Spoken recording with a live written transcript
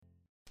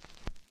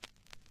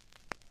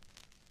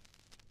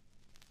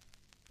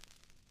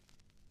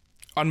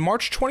On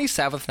March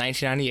 27,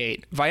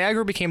 1998,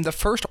 Viagra became the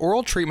first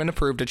oral treatment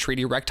approved to treat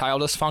erectile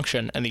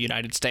dysfunction in the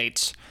United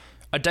States.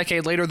 A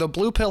decade later, the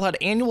blue pill had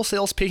annual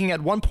sales peaking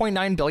at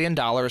 $1.9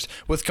 billion,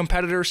 with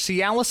competitors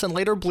Cialis and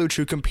later Blue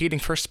Chew competing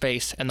for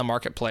space in the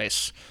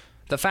marketplace.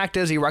 The fact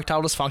is,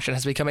 erectile dysfunction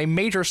has become a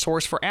major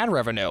source for ad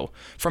revenue.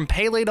 From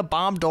Pele to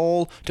Bob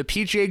Dole to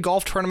PGA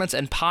golf tournaments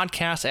and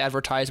podcast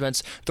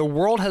advertisements, the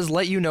world has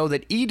let you know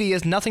that ED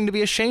is nothing to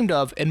be ashamed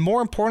of, and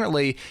more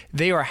importantly,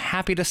 they are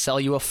happy to sell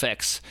you a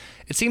fix.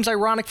 It seems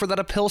ironic for that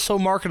a pill so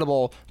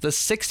marketable, the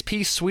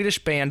six-piece Swedish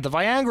band, the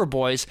Viagra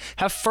Boys,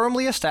 have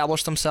firmly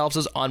established themselves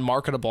as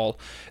unmarketable.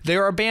 They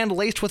are a band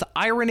laced with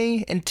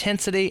irony,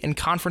 intensity, and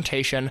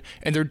confrontation,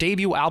 and their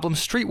debut album,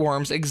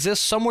 Streetworms,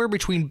 exists somewhere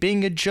between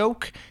being a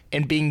joke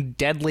and being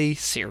deadly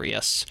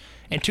serious.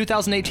 In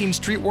 2018,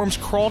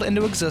 Streetworms crawled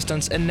into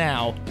existence, and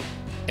now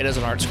it is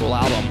an art school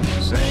album.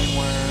 Same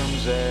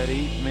worms that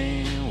eat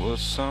me will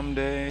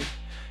someday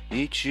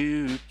eat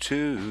you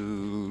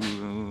too.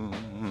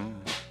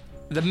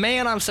 The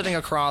man I'm sitting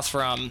across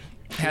from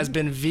has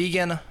been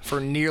vegan for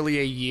nearly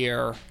a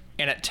year,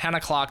 and at 10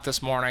 o'clock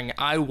this morning,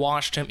 I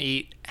watched him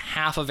eat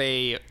half of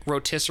a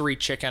rotisserie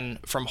chicken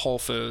from Whole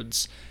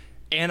Foods,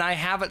 and I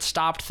haven't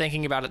stopped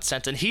thinking about it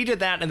since. And he did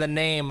that in the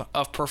name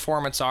of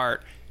performance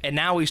art, and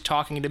now he's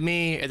talking to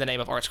me in the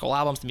name of Art School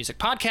Albums, the music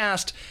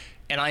podcast,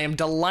 and I am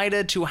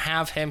delighted to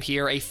have him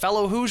here, a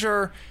fellow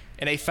Hoosier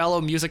and a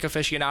fellow music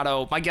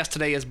aficionado. My guest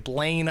today is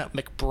Blaine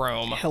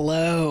McBroom.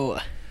 Hello.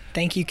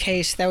 Thank you,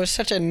 Case. That was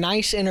such a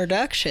nice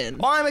introduction.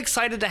 Well, I'm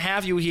excited to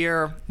have you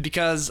here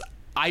because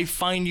I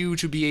find you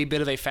to be a bit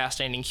of a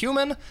fascinating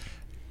human.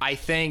 I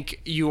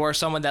think you are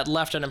someone that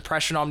left an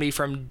impression on me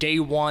from day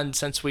one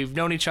since we've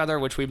known each other,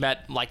 which we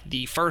met like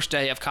the first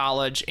day of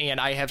college, and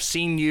I have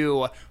seen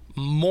you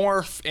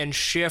morph and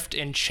shift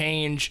and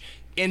change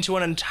into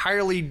an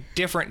entirely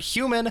different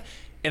human,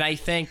 and I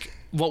think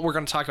what we're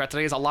going to talk about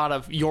today is a lot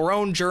of your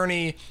own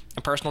journey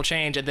and personal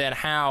change, and then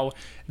how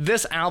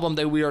this album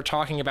that we are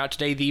talking about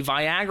today, the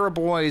Viagra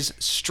Boys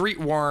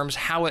Streetworms,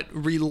 how it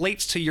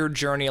relates to your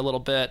journey a little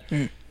bit.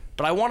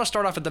 But I want to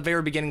start off at the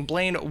very beginning.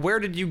 Blaine,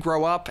 where did you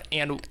grow up,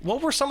 and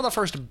what were some of the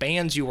first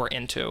bands you were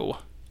into?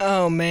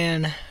 Oh,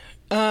 man.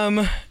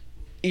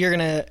 You're going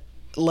to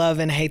love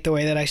and hate the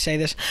way that I say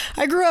this.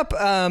 I grew up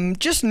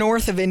just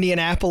north of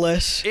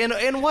Indianapolis.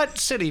 In what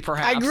city,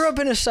 perhaps? I grew up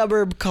in a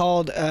suburb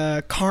called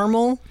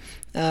Carmel,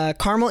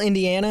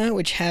 Indiana,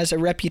 which has a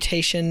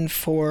reputation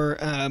for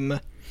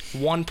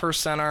one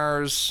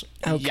percenters,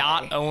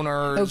 yacht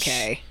owners,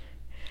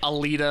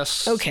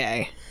 elitists.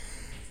 Okay.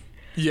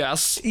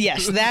 Yes.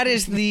 Yes, that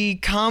is the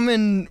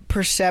common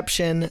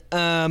perception,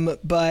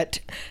 but,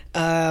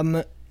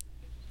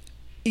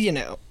 you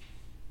know,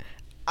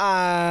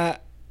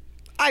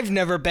 I've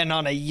never been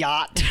on a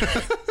yacht.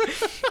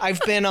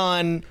 I've been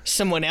on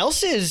someone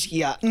else's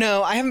yacht.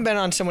 No, I haven't been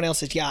on someone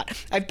else's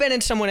yacht. I've been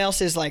in someone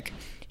else's, like,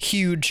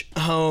 huge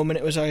home, and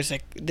it was always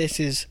like, this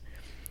is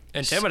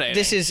intimidating.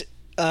 This is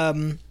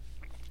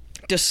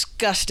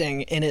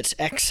disgusting in its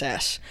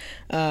excess.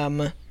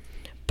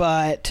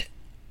 But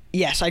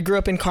yes, I grew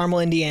up in Carmel,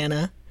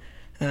 Indiana.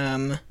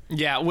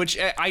 Yeah, which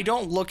I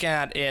don't look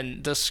at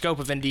in the scope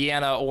of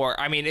Indiana, or,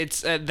 I mean,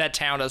 it's that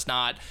town is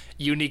not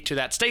unique to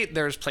that state.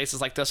 There's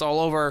places like this all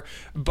over,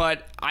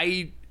 but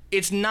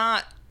it's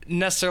not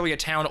necessarily a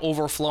town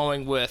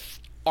overflowing with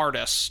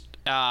artists.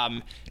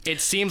 It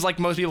seems like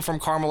most people from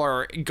Carmel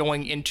are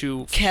going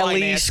into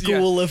Kelly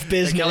School of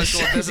Business. Kelly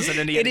School of Business at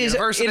Indiana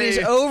University. It is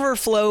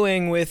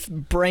overflowing with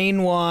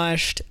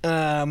brainwashed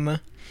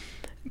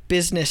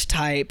business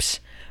types.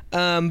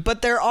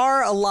 But there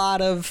are a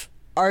lot of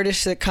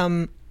artists that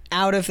come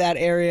out of that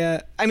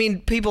area. I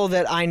mean, people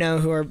that I know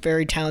who are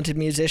very talented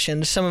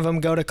musicians. Some of them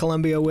go to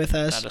Columbia with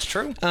us. That is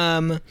true.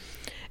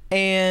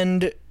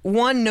 And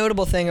one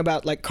notable thing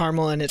about like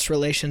Carmel and its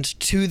relations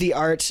to the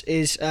arts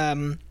is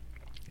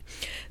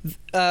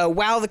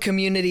while the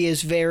community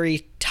is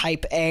very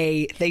type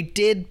A, they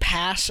did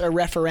pass a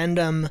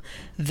referendum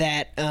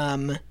that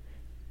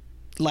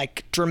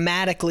like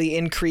dramatically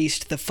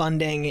increased the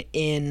funding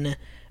in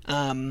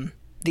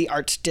the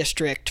arts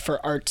district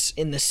for arts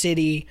in the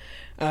city.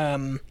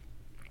 And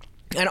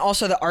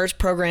also the arts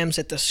programs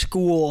at the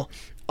school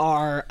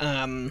are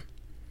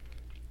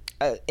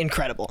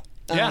incredible.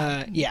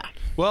 Yeah.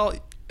 Well,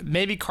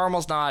 maybe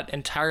Carmel's not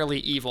entirely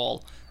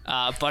evil,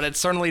 but it's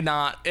certainly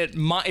not.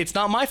 It's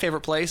not my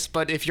favorite place.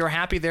 But if you're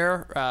happy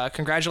there,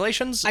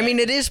 congratulations. I mean,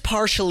 it is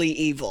partially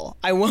evil.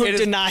 I won't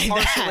deny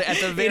that. At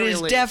the very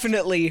least.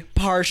 Definitely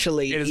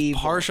partially evil. It is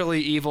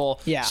partially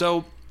evil. Yeah.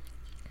 So,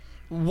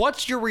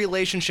 what's your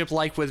relationship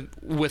like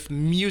with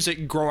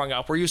music growing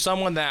up? Were you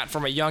someone that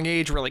from a young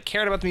age really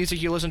cared about the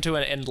music you listened to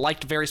and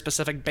liked very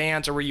specific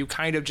bands, or were you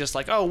kind of just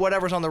like, oh,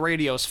 whatever's on the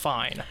radio is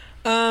fine?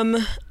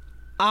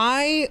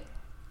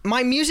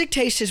 My music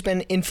taste has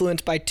been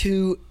influenced by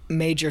two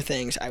major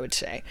things, I would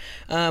say.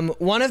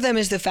 One of them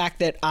is the fact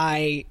that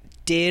I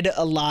did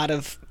a lot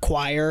of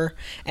choir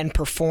and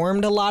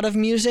performed a lot of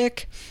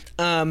music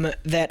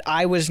that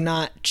I was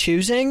not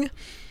choosing,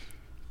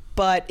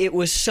 but it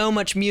was so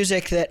much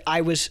music that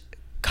I was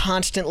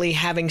constantly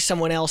having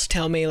someone else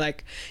tell me,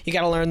 like, you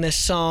got to learn this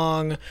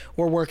song.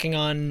 We're working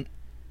on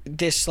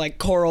this like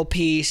choral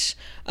piece.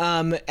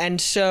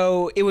 And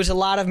so it was a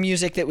lot of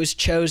music that was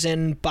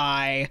chosen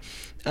by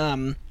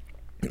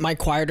my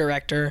choir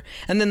director.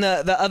 And then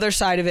the other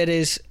side of it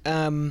is,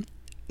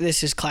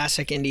 this is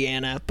classic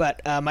Indiana,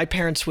 but my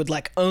parents would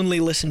like only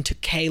listen to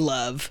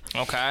K-Love,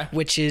 Okay.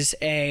 which is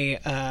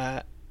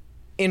a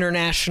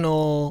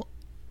international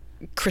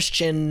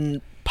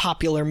Christian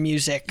popular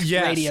music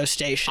Yes. radio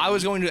station. I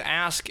was going to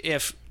ask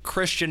if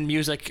Christian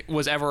music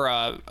was ever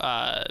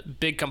a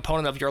big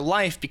component of your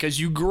life, because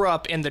you grew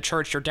up in the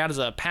church. Your dad is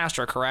a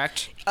pastor,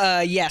 correct?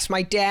 Yes,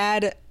 my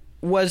dad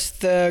was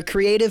the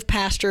creative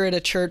pastor at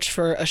a church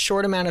for a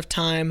short amount of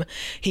time.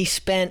 He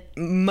spent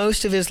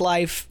most of his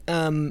life,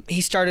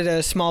 he started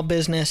a small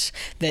business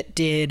that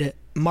did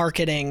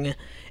marketing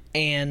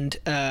and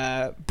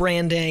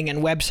branding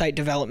and website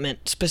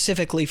development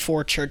specifically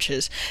for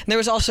churches. And there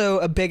was also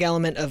a big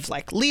element of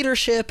like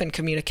leadership and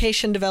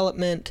communication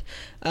development.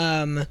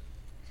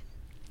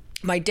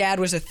 My dad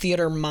was a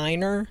theater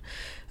minor,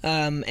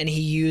 and he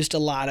used a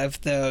lot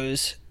of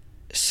those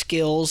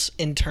skills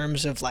in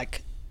terms of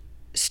like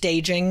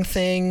staging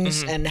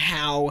things and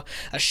how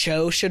a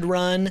show should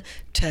run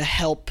to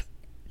help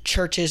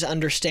churches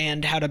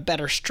understand how to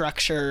better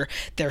structure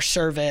their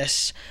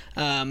service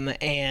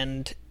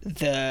and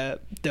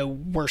the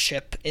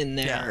worship in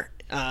their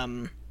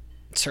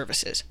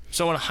services.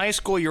 So in high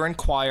school, you're in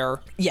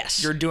choir.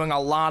 Yes. You're doing a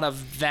lot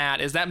of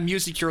that. Is that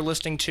music you're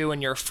listening to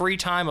in your free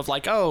time of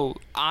like, oh,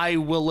 I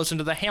will listen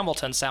to the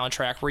Hamilton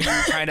soundtrack, where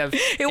you kind of...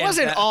 It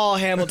wasn't all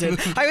Hamilton.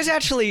 I was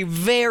actually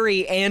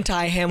very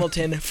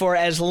anti-Hamilton for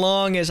as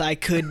long as I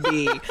could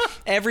be.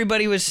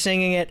 Everybody was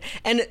singing it.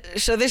 And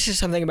so this is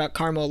something about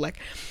Carmel, like,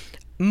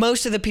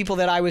 most of the people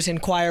that I was in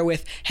choir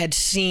with had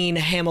seen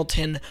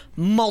Hamilton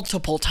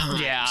multiple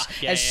times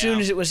as soon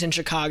as it was in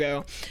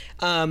Chicago.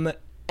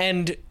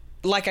 And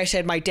like I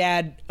said, my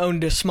dad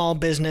owned a small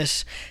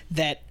business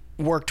that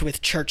worked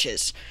with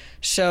churches.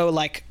 So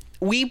like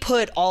we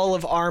put all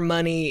of our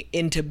money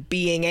into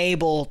being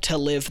able to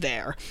live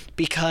there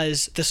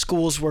because the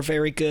schools were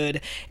very good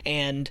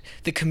and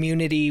the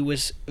community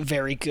was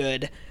very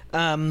good.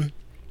 And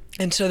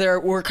so there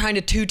were kind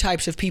of two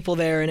types of people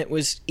there, and it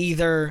was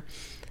either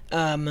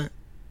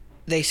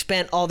they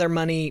spent all their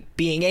money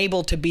being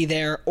able to be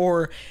there,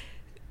 or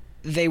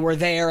they were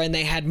there and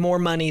they had more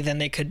money than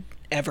they could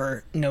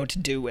ever know to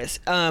do with.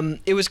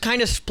 It was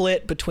kind of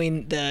split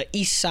between the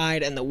east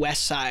side and the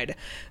west side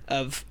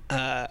of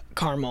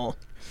Carmel.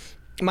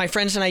 My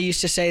friends and I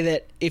used to say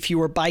that if you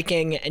were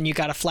biking and you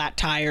got a flat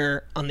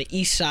tire on the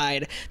east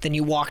side, then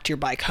you walked your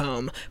bike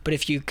home. But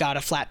if you got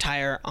a flat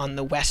tire on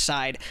the west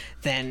side,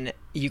 then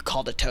you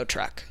called a tow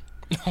truck.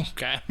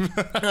 Okay.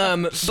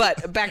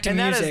 But back to and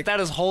music. that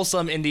is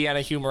wholesome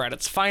Indiana humor at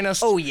its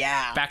finest. Oh,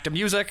 yeah. Back to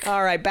music.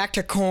 All right, back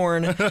to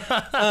corn.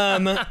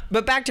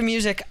 But back to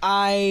music,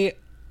 I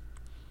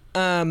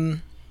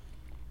didn't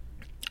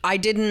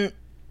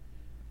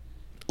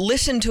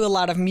listen to a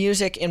lot of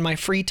music in my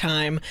free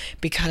time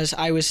because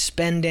I was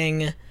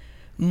spending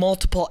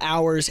multiple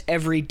hours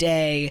every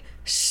day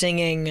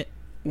singing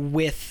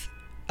with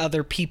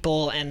other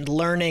people and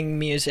learning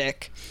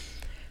music.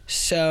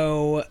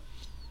 So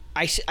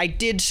I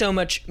did so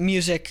much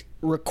music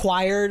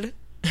required.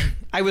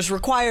 I was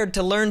required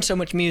to learn so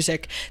much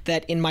music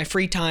that in my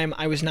free time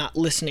I was not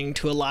listening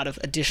to a lot of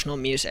additional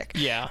music.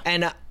 Yeah.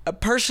 And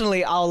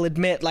personally, I'll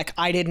admit, like,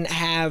 I didn't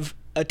have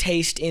a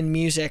taste in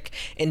music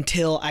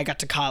until I got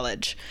to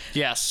college.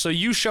 Yes. So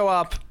you show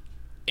up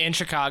in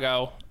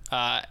Chicago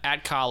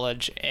at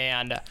college,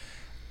 and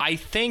I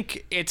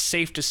think it's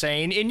safe to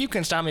say, and you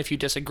can stop me if you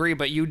disagree,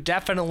 but you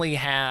definitely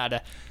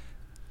had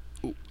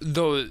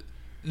the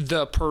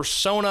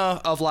persona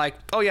of like,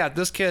 oh yeah,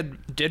 this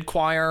kid did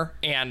choir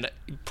and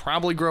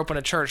probably grew up in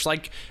a church.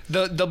 Like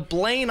the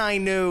Blaine I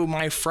knew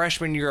my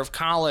freshman year of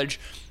college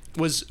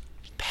was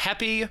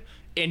peppy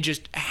and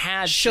just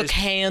had shook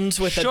hands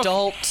with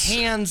adults.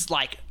 Hands,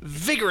 like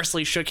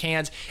vigorously shook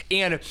hands,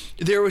 and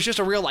there was just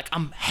a real like,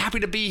 I'm happy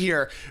to be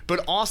here.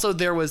 But also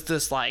there was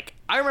this like,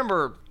 I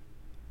remember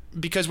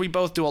because we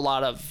both do a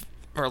lot of,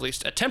 or at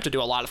least attempt to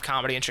do a lot of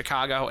comedy in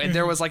Chicago, and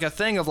there was like a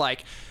thing of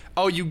like,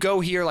 oh, you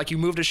go here, like you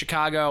move to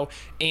Chicago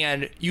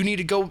and you need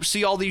to go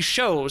see all these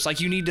shows. Like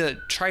you need to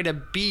try to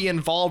be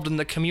involved in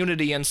the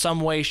community in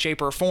some way,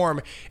 shape, or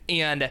form.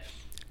 And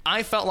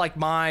I felt like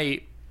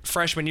my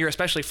freshman year,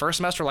 especially first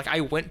semester, like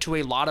I went to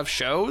a lot of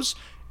shows,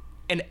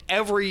 and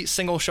every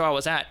single show I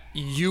was at,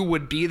 you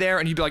would be there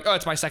and you'd be like, oh,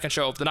 it's my second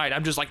show of the night.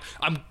 I'm just like,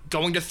 I'm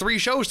going to 3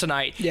 shows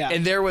tonight. Yeah.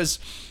 And there's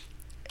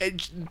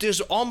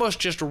almost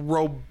just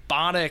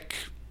robotic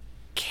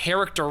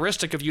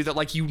characteristic of you that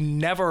like you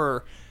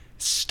never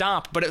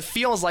stop, but it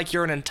feels like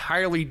you're an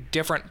entirely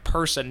different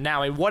person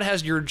now. And what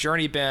has your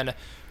journey been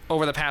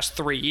over the past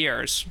 3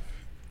 years?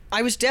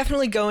 I was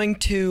definitely going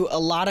to a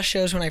lot of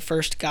shows when I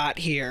first got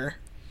here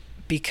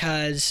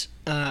because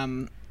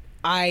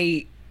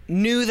I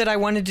knew that I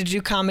wanted to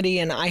do comedy,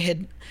 and I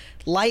had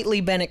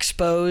lightly been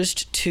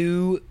exposed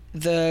to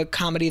the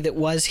comedy that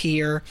was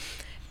here.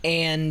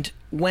 And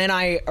when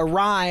I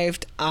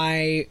arrived,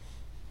 I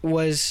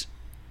was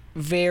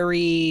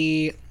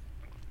very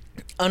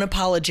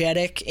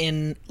unapologetic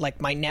in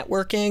like my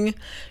networking,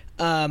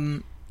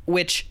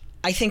 which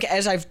I think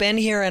as I've been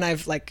here and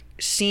I've like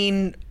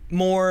seen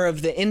more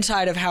of the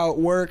inside of how it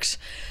works,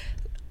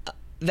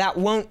 that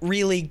won't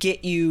really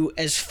get you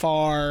as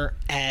far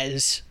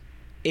as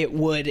it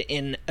would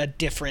in a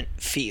different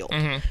field.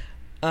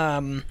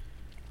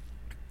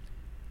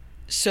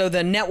 So the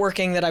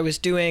networking that I was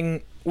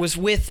doing was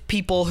with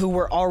people who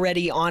were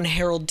already on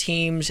Herald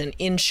teams and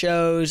in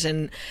shows,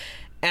 and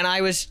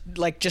I was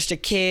like just a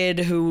kid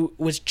who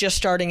was just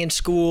starting in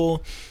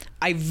school.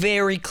 I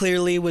very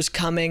clearly was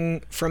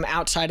coming from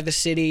outside of the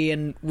city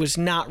and was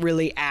not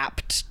really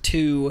apt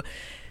to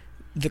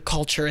the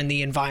culture and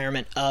the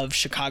environment of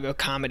Chicago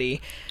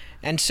comedy.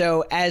 And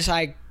so as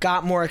I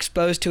got more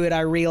exposed to it,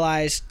 I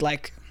realized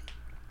like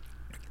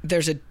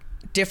there's a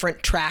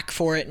different track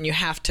for it, and you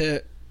have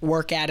to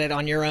work at it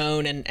on your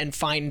own and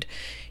find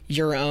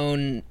your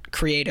own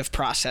creative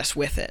process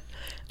with it.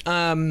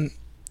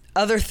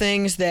 Other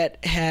things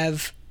that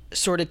have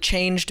sort of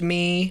changed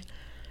me,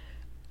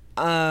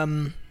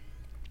 I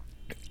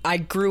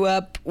grew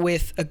up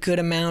with a good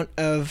amount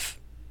of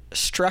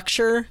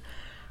structure,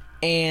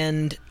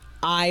 and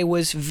I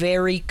was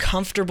very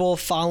comfortable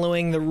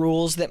following the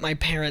rules that my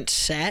parents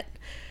set.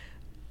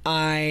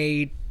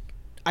 I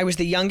was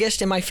the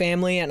youngest in my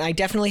family, and I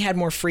definitely had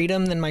more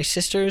freedom than my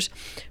sisters,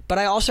 but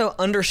I also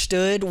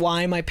understood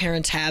why my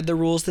parents had the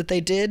rules that they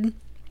did.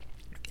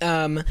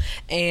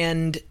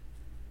 And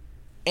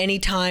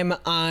anytime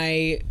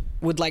I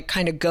would like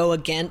kind of go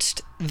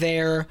against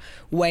their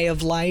way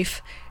of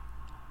life,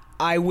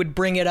 I would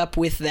bring it up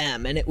with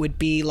them, and it would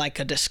be like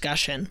a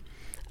discussion.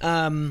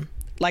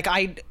 Like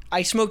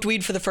I smoked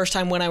weed for the first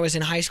time when I was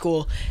in high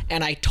school,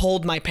 and I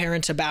told my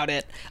parents about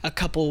it a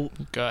couple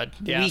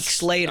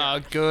weeks later.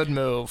 A good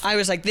move. I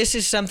was like, this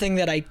is something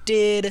that I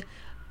did.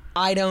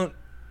 I don't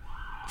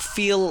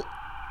feel...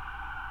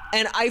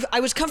 And I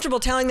was comfortable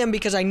telling them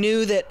because I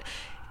knew that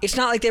it's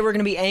not like they were going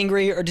to be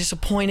angry or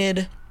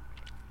disappointed.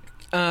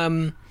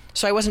 So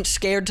I wasn't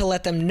scared to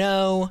let them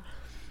know.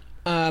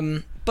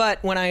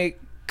 But when I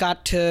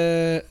got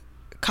to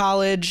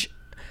college,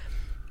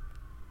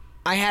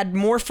 I had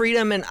more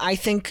freedom, and I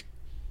think,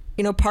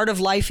 you know, part of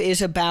life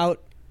is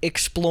about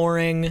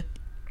exploring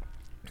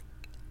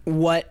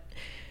what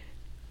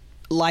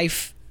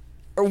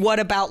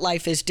about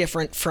life is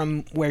different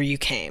from where you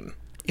came,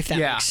 if that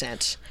makes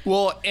sense.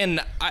 Well, and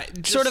I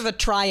just... sort of a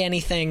try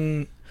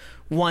anything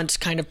once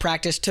kind of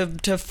practice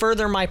to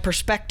further my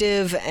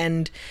perspective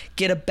and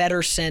get a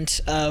better sense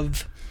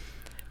of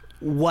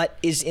what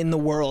is in the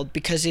world.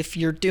 Because if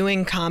you're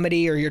doing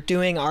comedy or you're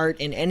doing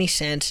art in any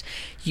sense,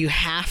 you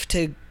have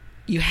to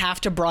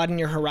broaden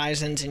your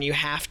horizons, and you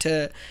have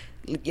to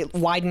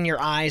widen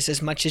your eyes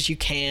as much as you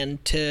can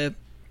to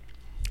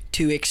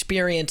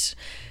experience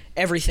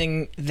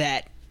everything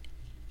that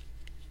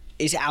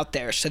is out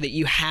there, so that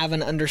you have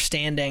an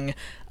understanding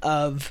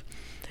of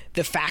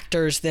the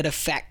factors that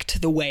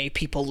affect the way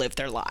people live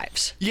their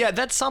lives. Yeah,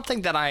 that's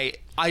something that I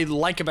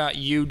like about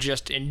you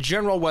just in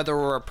general, whether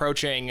we're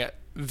approaching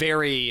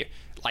very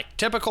like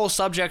typical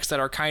subjects that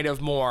are kind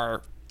of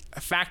more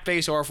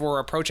fact-based, or if we're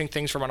approaching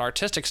things from an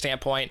artistic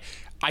standpoint.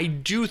 I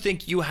do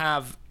think you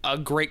have a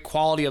great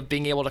quality of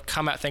being able to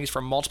come at things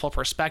from multiple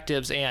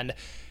perspectives, and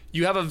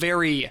you have a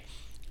very,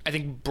 I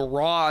think,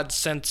 broad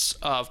sense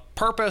of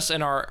purpose,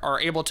 and are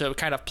able to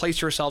kind of place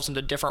yourselves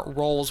into different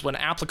roles when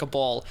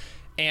applicable.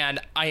 And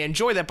I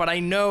enjoy that, but I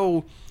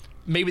know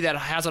maybe that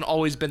hasn't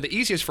always been the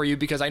easiest for you,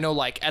 because I know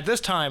like at this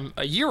time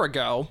a year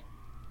ago,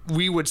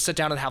 we would sit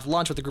down and have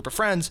lunch with a group of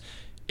friends,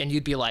 and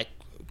you'd be like,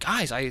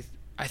 guys, I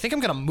think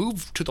I'm going to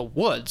move to the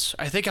woods.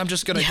 I think I'm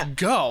just going to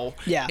go.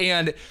 Yeah.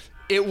 And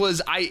it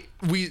was,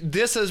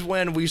 this is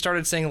when we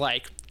started seeing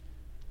like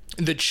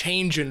the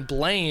change in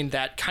Blaine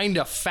that kind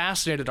of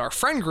fascinated our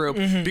friend group,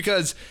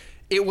 because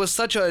it was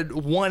such a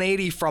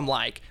 180 from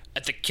like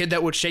the kid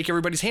that would shake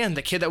everybody's hand,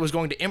 the kid that was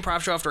going to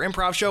improv show after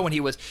improv show, and he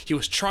was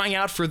trying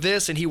out for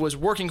this, and he was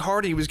working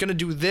hard, and he was going to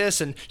do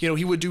this, and you know,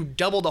 he would do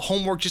double the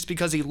homework just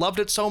because he loved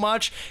it so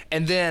much.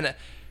 And then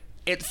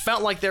it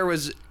felt like there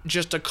was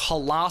just a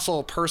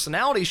colossal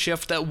personality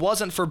shift that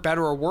wasn't for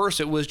better or worse.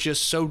 It was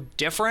just so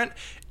different,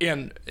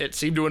 and it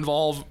seemed to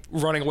involve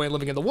running away and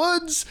living in the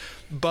woods.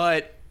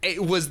 But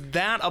it was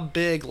that a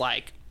big,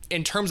 like,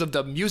 in terms of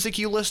the music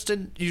you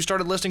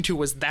started listening to,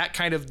 was that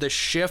kind of the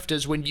shift,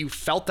 is when you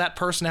felt that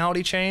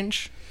personality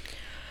change?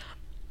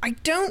 I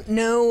don't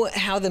know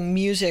how the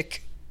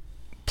music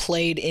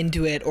played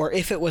into it, or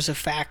if it was a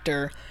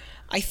factor.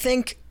 I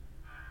think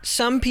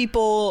some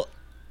people...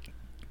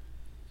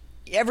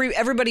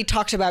 Everybody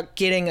talks about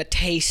getting a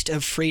taste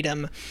of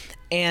freedom,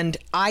 and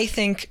I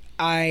think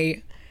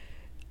I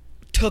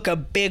took a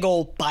big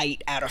old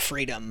bite out of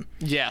freedom.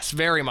 Yes,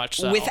 very much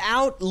so.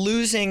 Without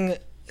losing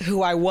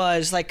who I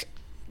was, like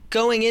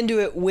going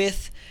into it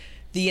with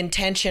the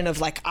intention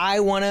of like, I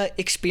want to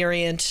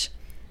experience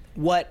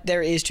what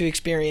there is to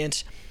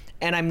experience,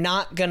 and I'm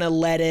not going to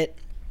let it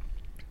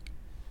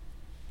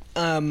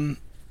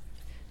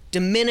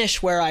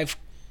diminish where I've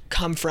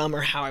come from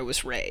or how I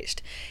was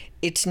raised.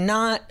 It's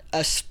not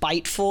a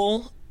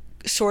spiteful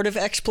sort of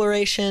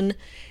exploration.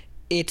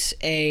 It's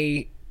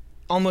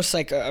almost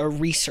like a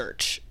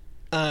research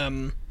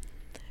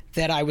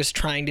that I was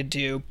trying to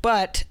do.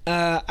 But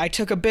I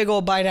took a big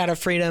old bite out of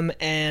freedom,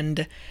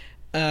 and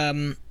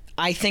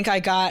I think I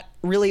got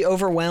really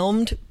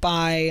overwhelmed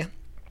by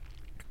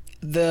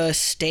the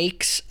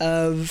stakes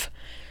of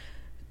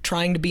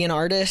trying to be an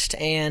artist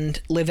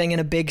and living in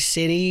a big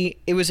city.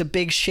 It was a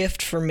big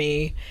shift for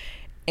me,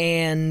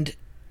 and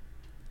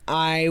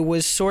I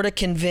was sort of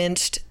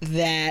convinced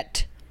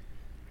that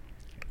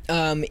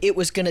it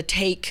was going to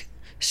take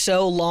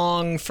so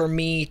long for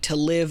me to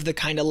live the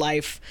kind of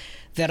life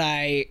that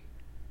I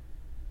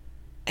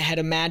had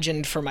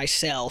imagined for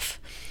myself,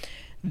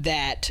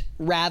 that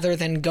rather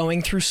than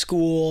going through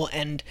school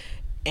and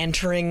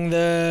entering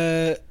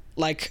the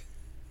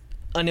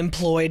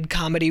unemployed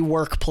comedy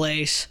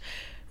workplace,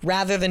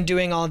 rather than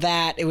doing all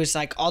that, it was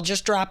like, I'll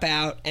just drop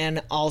out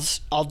and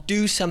I'll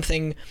do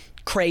something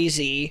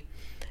crazy,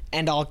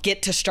 and I'll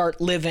get to start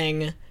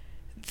living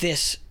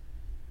this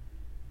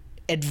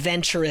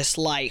adventurous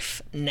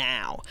life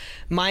now.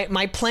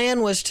 My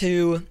plan was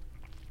to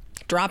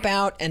drop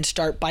out and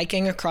start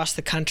biking across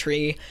the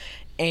country,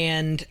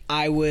 and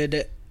I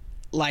would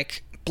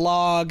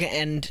blog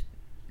and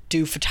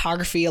do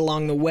photography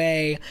along the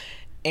way.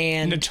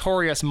 And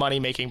notorious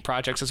money-making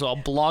projects as well,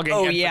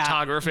 blogging and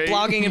photography.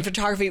 Blogging and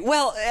photography.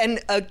 Well,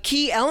 and a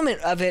key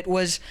element of it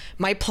was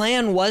my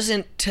plan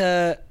wasn't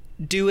to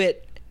do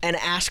it and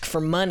ask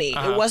for money.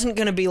 It wasn't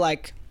going to be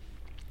like,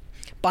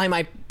 buy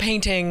my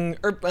painting,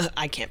 or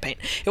I can't paint.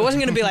 It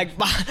wasn't going to be like,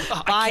 buy.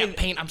 I can't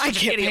paint. I'm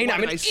such an idiot.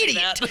 I'm an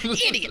idiot.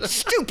 Idiot.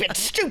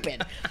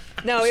 Stupid.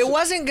 No, it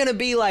wasn't going to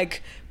be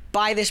like,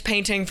 buy this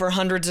painting for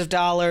hundreds of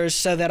dollars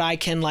so that I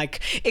can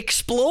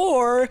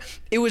explore.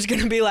 It was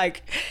going to be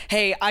like,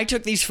 hey, I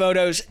took these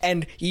photos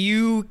and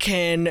you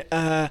can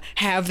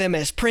have them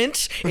as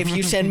prints if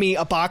you send me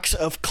a box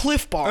of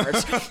Cliff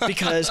Bars,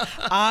 because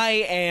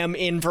I am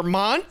in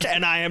Vermont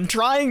and I am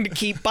trying to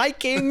keep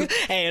biking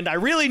and I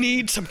really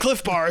need some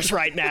Cliff Bars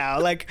right now.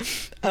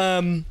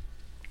 But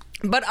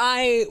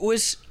I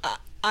was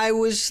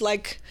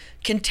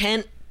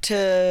content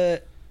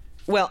to,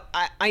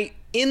 I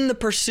in the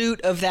pursuit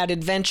of that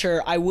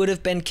adventure, I would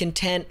have been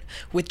content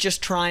with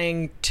just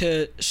trying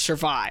to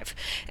survive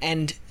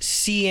and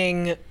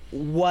seeing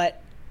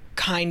what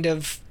kind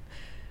of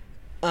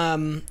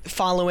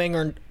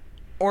following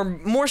or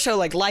more so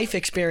life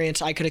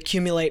experience I could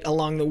accumulate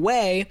along the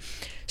way,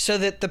 so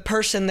that the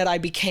person that I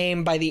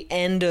became by the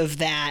end of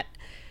that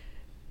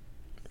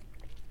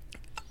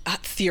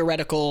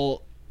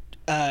theoretical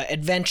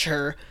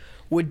adventure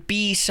would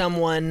be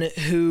someone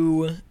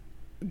who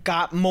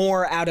got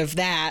more out of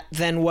that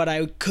than what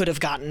I could have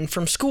gotten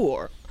from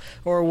school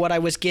or what I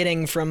was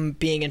getting from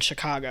being in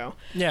Chicago.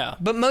 Yeah.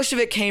 But most of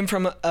it came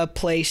from a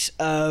place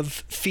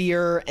of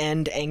fear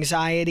and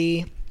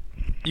anxiety.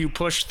 You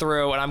pushed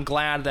through, and I'm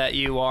glad that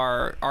you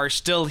are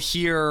still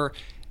here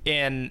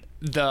in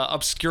the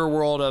obscure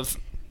world of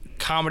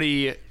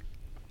comedy,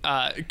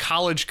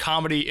 college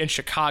comedy in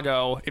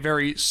Chicago, a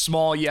very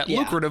small yet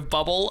lucrative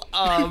bubble.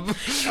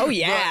 Oh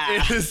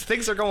yeah,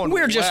 things are going.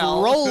 We're just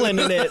rolling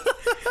in it.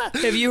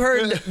 Have you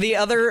heard the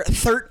other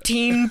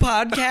 13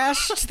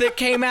 podcasts that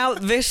came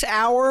out this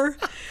hour?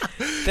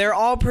 They're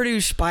all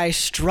produced by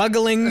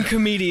struggling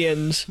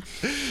comedians.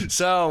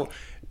 So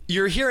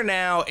you're here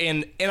now,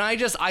 and I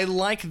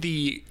like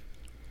the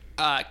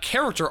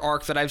character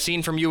arc that I've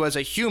seen from you as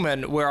a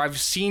human, where I've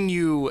seen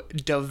you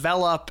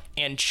develop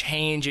and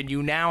change, and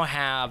you now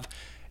have,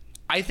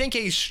 I think,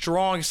 a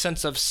strong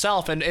sense of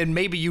self, and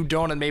maybe you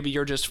don't, and maybe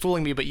you're just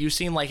fooling me, but you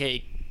seem like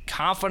a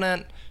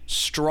confident,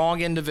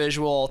 strong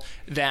individual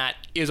that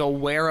is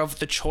aware of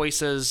the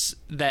choices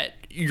that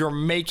you're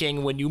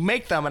making when you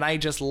make them, and I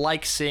just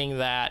like seeing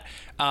that.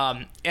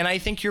 And I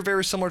think you're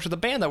very similar to the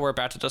band that we're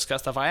about to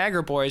discuss, the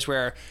Viagra Boys,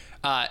 where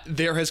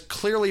there has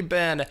clearly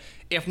been,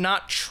 if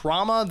not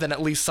trauma, then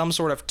at least some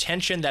sort of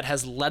tension that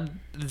has led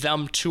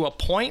them to a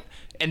point,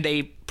 and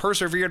they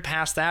persevered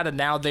past that, and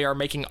now they are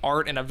making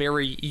art in a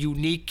very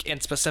unique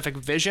and specific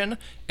vision,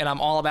 and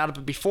I'm all about it.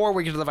 But before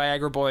we get to the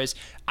Viagra Boys,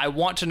 I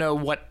want to know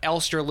what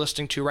else you're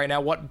listening to right now.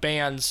 What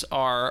bands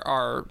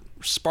are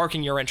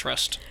sparking your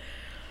interest?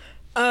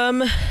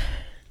 I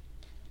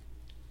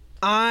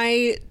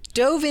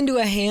dove into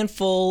a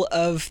handful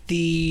of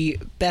the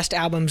best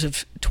albums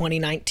of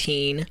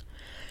 2019,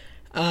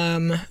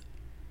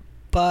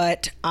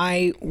 but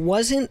I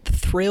wasn't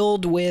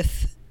thrilled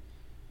with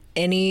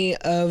any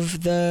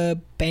of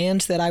the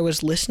bands that I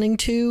was listening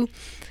to.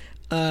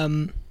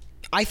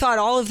 I thought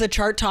all of the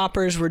chart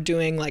toppers were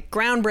doing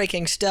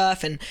groundbreaking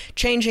stuff and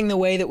changing the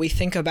way that we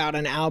think about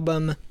an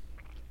album,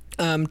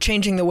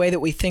 changing the way that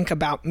we think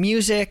about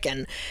music,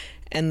 and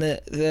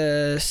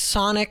the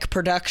sonic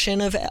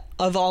production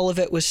of all of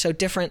it was so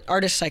different.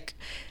 Artists like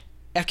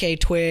FKA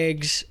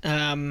Twigs,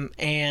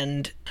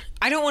 and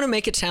I don't want to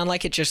make it sound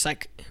like it just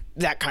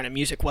that kind of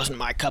music wasn't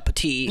my cup of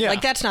tea. Yeah.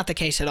 That's not the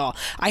case at all.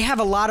 I have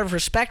a lot of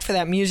respect for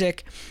that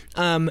music,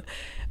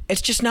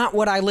 It's just not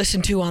what I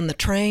listen to on the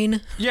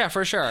train. Yeah,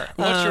 for sure.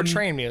 What's your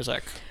train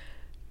music?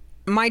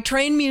 My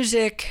train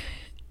music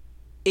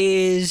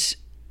is...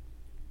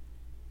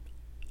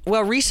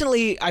 Well,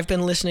 recently I've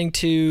been listening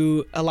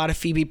to a lot of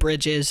Phoebe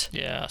Bridgers.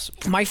 Yes.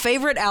 My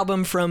favorite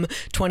album from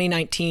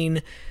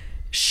 2019,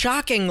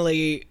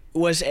 shockingly,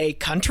 was a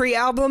country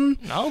album.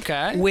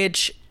 Okay.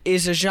 Which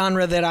is a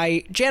genre that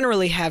I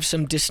generally have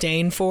some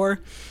disdain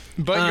for.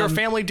 But your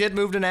family did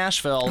move to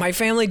Nashville. My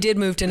family did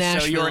move to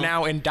Nashville. So you are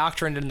now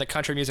indoctrinated in the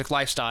country music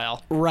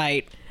lifestyle.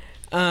 Right.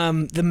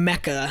 The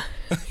Mecca.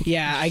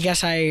 Yeah, I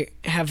guess I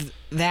have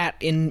that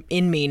in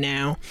me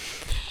now.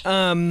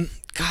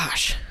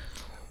 Gosh.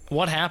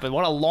 What happened?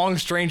 What a long,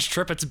 strange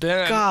trip it's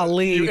been.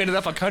 Golly. You ended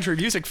up a country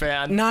music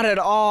fan. Not at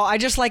all. I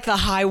just like the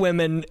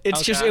Highwomen.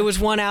 It's just, Okay. it was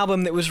one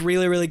album that was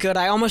really, really good.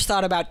 I almost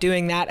thought about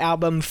doing that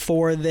album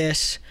for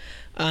this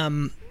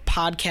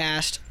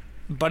podcast.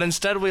 But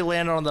instead we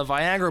landed on the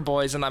Viagra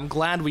Boys, and I'm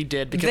glad we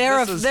did,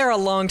 because They're a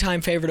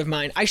longtime favorite of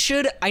mine.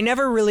 I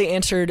never really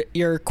answered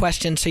your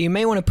question, so you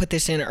may want to put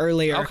this in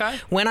earlier. Okay.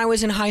 When I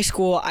was in high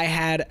school, I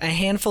had a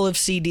handful of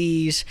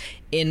CDs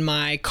in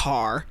my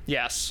car.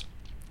 Yes.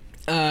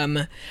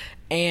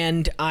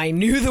 And I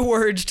knew the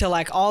words to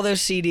like all those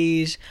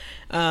CDs.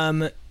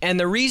 And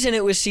the reason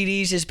it was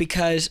CDs is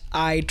because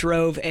I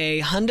drove a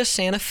Honda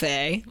Santa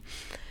Fe.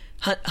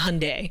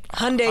 Hyundai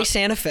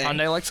Santa Fe.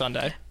 Sunday like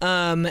Sunday.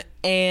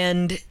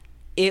 And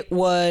it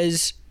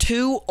was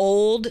too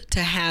old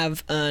to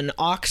have an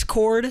aux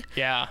cord.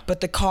 Yeah.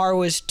 But the car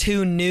was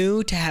too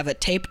new to have a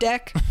tape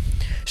deck.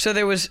 So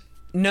there was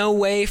no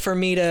way for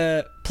me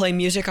to play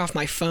music off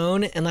my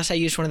phone unless I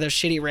used one of those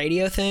shitty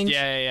radio things.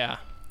 Yeah.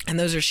 And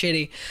those are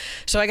shitty.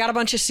 So I got a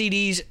bunch of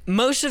CDs.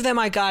 Most of them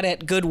I got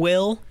at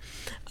Goodwill.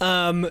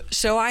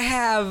 So I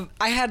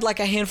had like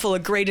a handful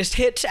of greatest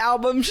hits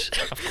albums.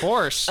 Of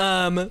course.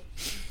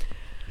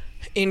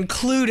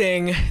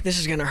 Including, this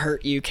is gonna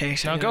hurt you,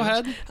 Case. No, go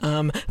ahead.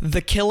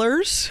 The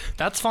Killers,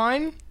 That's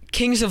fine.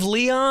 Kings of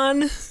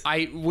Leon.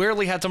 I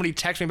weirdly had somebody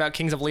text me about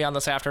Kings of Leon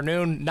this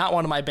afternoon. Not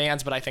one of my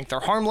bands, but I think they're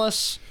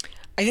harmless.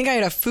 I think I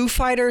had a Foo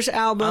Fighters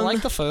album. I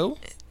like the Foo.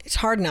 It's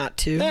hard not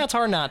to. Yeah, it's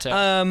hard not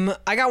to.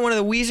 I got one of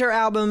the Weezer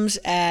albums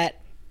at.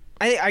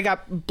 I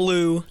got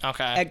Blue.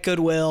 Okay. At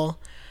Goodwill.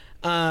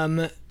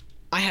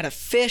 I had a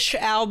Fish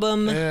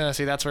album. Yeah,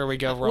 see, that's where we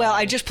go wrong. Well,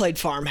 I just played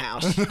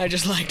Farmhouse. I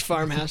just liked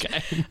Farmhouse.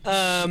 Okay.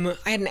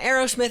 I had an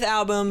Aerosmith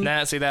album.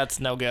 Nah, see, that's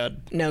no good.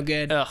 No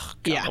good. Ugh,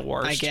 God, yeah, the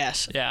worst. I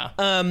guess. Yeah.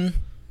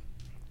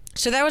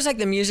 So that was like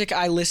the music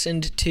I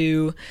listened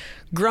to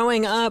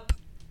growing up.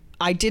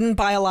 I didn't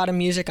buy a lot of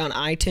music on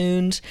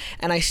iTunes,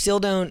 and I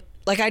still don't.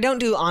 Like, I don't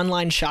do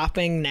online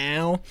shopping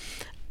now.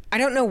 I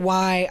don't know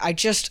why. I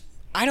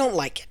don't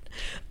like it.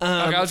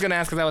 Okay, I was going to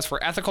ask if that was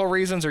for ethical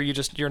reasons, or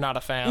you're not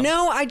a fan.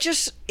 No, I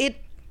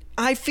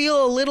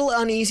feel a little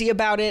uneasy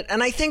about it,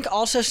 and I think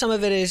also some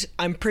of it is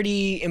I'm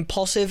pretty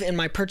impulsive in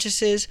my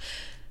purchases,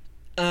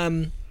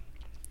 in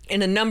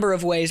a number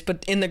of ways,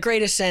 but in the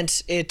greatest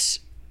sense, it's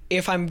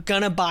if I'm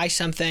gonna buy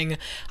something,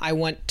 I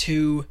want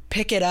to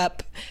pick it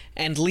up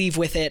and leave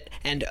with it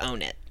and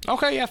own it.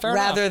 Okay, yeah, fair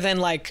enough. Rather than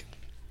like,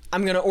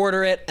 I'm gonna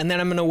order it and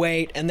then I'm gonna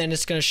wait and then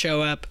it's gonna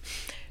show up.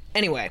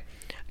 Anyway,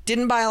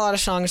 didn't buy a lot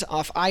of songs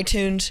off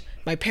iTunes.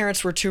 My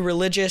parents were too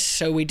religious,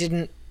 so we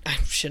didn't. I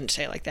shouldn't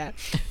say it like that.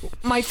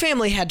 My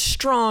family had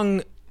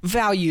strong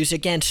values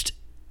against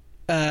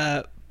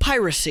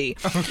piracy,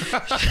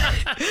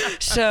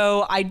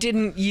 so I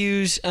didn't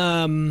use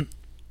what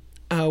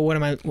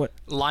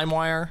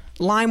LimeWire.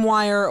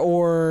 LimeWire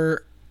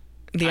or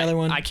the other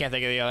one. I can't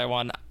think of the other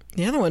one.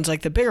 The other one's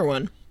like the bigger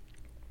one.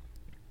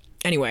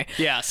 Anyway.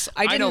 Yes,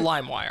 I know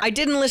LimeWire. I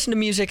didn't listen to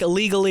music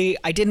illegally.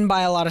 I didn't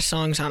buy a lot of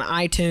songs on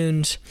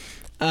iTunes.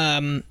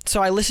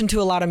 So I listened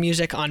to a lot of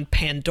music on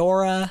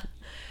Pandora.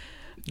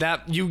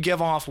 That you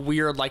give off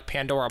weird like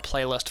Pandora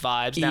playlist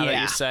vibes now that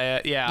Yeah. you say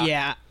it. Yeah.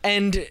 Yeah.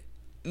 And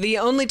the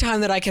only time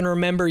that I can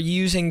remember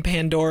using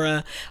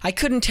Pandora, I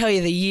couldn't tell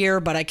you the year,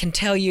 but I can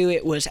tell you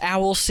it was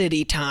Owl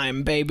City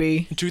time,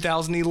 baby.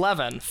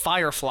 2011,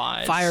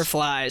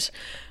 Fireflies.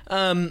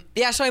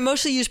 Yeah, so I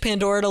mostly used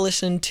Pandora to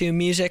listen to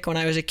music when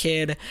I was a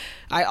kid.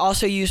 I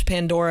also used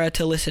Pandora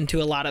to listen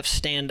to a lot of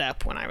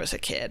stand-up when I was a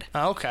kid.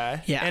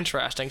 Okay. Yeah.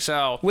 Interesting.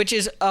 So, Which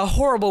is a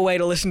horrible way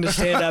to listen to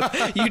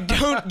stand-up. You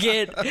don't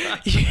get...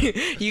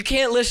 You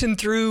can't listen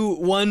through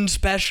one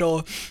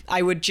special.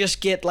 I would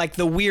just get, like,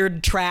 the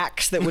weird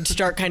tracks that would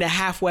start kind of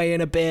halfway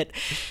in a bit,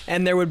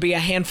 and there would be a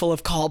handful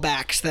of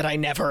callbacks that I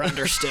never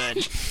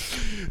understood.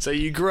 so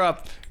you grew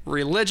up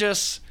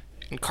religious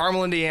in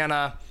Carmel,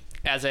 Indiana,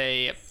 as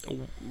a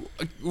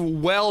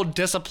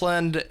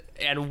well-disciplined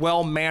and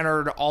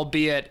well-mannered,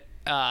 albeit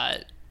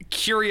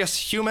curious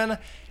human,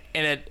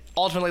 and it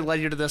ultimately led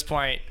you to this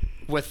point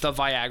with the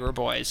Viagra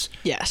Boys.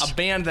 Yes. A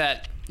band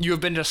that you have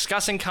been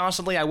discussing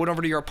constantly. I went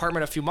over to your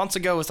apartment a few months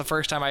ago. It was the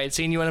first time I had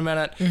seen you in a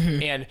minute.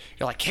 Mm-hmm. And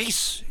you're like,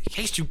 Case,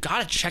 you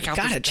gotta check out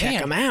this band.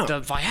 Check them out. The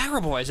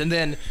Viagra Boys. And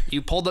then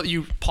you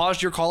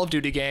paused your Call of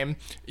Duty game.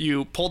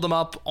 You pulled them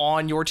up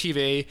on your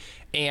TV,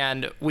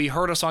 and we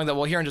heard a song that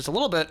we'll hear in just a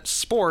little bit,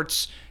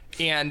 Sports,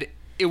 and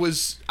it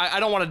was. I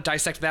don't want to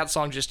dissect that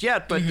song just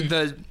yet, but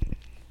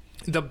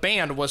the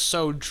band was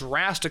so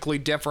drastically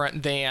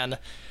different than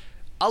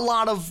a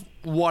lot of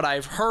what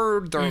I've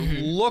heard. Their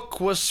look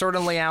was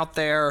certainly out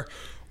there.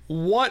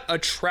 What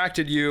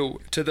attracted you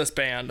to this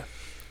band?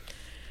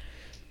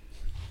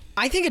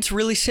 I think it's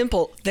really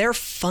simple. They're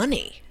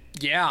funny.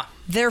 Yeah.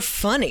 They're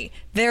funny.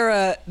 They're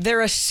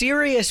a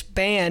serious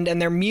band,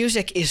 and their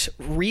music is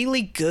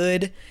really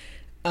good.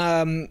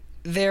 I think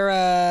they're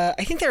a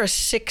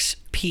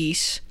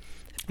 6-piece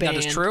band.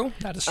 That is true.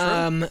 That is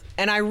true.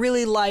 And I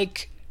really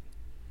like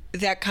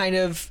that kind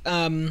of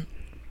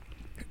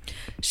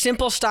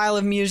simple style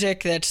of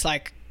music that's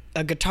like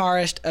a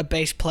guitarist, a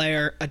bass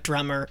player, a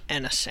drummer,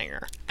 and a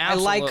singer.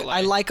 Absolutely.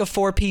 I like a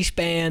 4-piece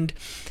band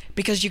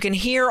because you can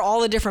hear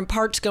all the different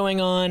parts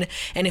going on,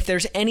 and if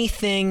there's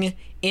anything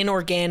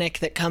inorganic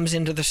that comes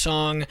into the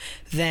song,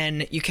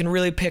 then you can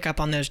really pick up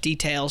on those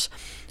details.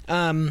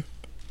 Other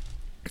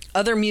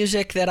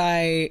music that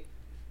I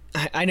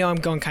know I'm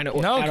going kind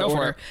of out of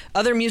order.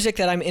 Other music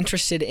that I'm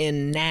interested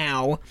in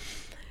now,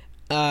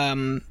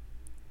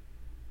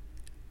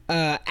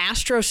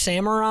 Astro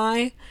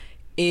Samurai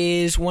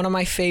is one of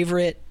my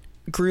favorite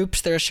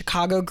groups. They're a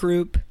Chicago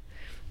group,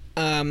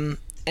 and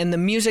the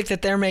music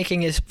that they're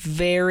making is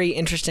very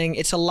interesting.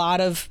 It's a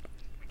lot of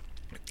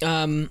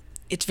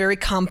it's very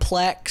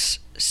complex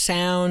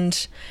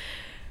sounds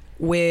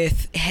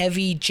with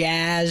heavy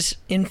jazz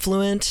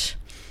influence,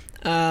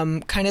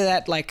 kind of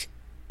that like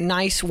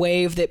nice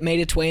wave that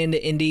made its way into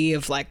indie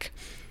of like,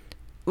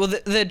 well,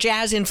 the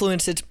jazz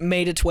influence that's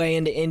made its way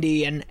into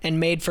indie and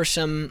made for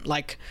some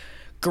like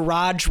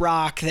garage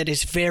rock that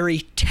is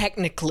very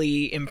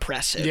technically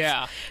impressive.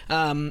 Yeah.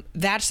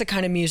 That's the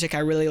kind of music I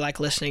really like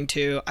listening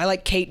to. I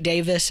like Kate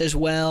Davis as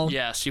well.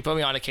 Yes, you put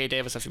me on to Kate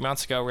Davis a few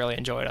months ago. Really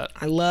enjoyed it.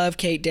 I love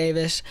Kate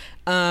Davis.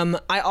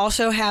 I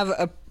also have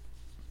a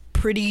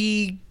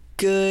pretty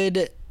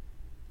good...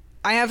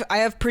 I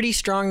have pretty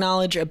strong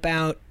knowledge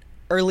about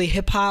early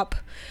hip-hop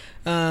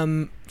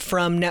from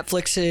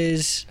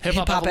Netflix's Hip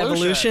Hop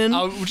Evolution.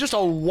 Just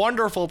a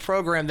wonderful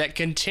program that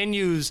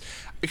continues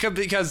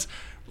because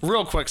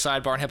real quick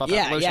sidebar on Hip Hop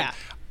Evolution. Yeah.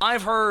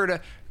 I've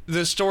heard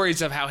the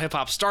stories of how hip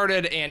hop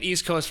started and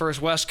East Coast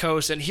versus West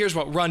Coast, and here's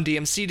what Run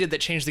DMC did that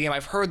changed the game.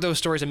 I've heard those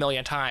stories a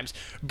million times,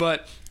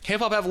 but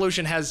Hip Hop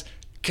Evolution has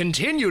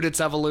continued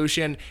its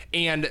evolution,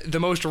 and the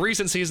most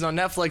recent season on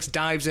Netflix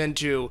dives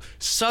into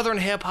Southern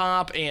hip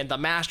hop and the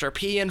Master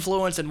P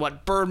influence and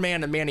what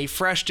Birdman and Manny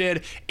Fresh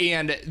did,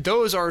 and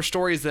those are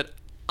stories that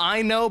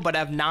I know but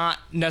have not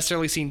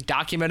necessarily seen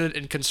documented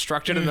and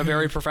constructed in a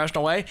very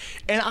professional way.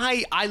 And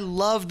I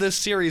love this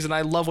series and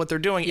I love what they're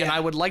doing, and I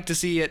would like to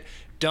see it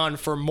done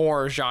for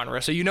more genre.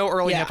 So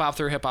early hip hop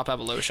through Hip Hop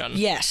Evolution.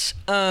 Yes.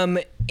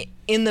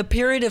 In the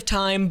period of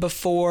time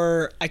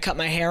before I cut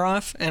my hair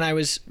off and I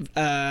was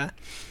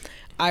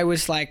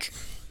like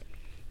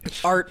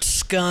art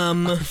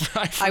scum.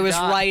 I was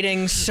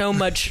writing so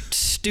much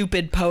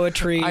stupid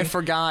poetry. I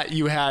forgot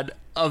you had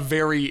a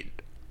very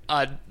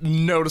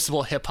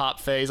noticeable hip-hop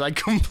phase. I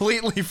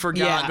completely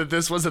forgot that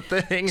this was a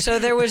thing. So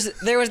there was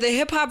the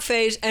hip-hop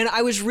phase, and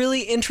I was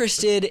really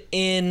interested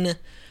in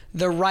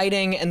the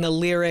writing and the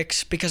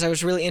lyrics because I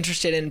was really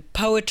interested in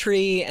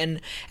poetry, and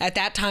at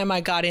that time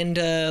I got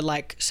into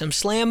like some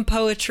slam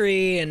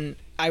poetry, and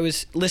I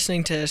was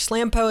listening to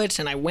slam poets,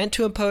 and I went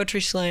to a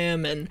poetry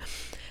slam, and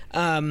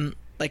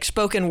like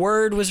spoken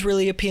word was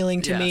really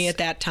appealing to me at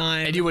that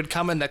time. And you would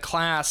come into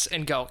class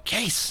and go,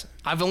 Case,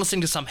 I've been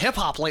listening to some hip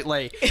hop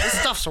lately. This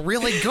stuff's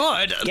really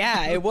good.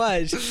 Yeah, it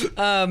was.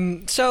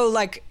 So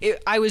like,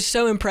 I was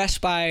so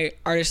impressed by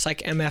artists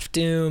like MF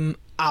Doom,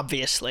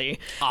 obviously,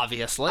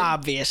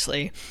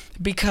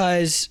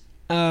 because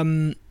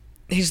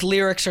his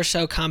lyrics are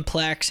so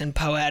complex and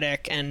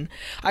poetic, and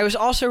I was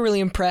also really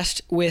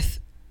impressed with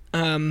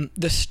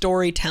the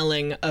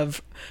storytelling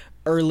of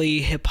early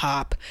hip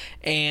hop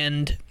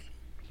and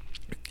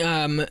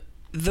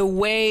the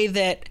way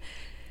that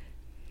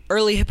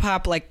early hip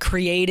hop like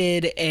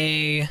created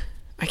a...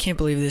 I can't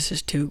believe this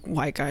is two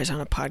white guys on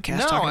a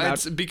podcast talking about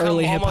it's become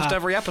early almost hip-hop.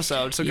 every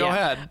episode, so go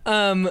ahead.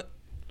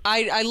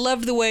 I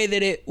love the way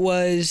that it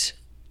was...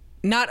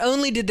 Not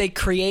only did they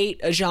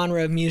create a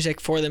genre of music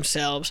for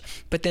themselves,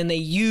 but then they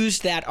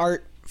used that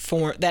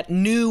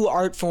new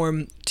art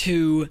form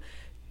to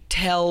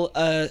tell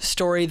a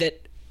story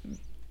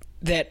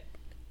that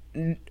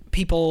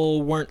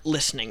people weren't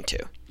listening to.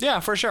 Yeah,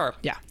 for sure.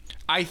 Yeah.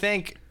 I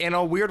think, in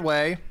a weird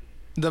way,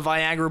 the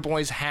Viagra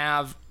Boys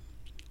have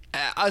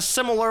a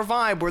similar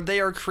vibe where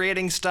they are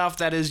creating stuff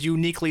that is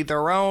uniquely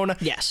their own.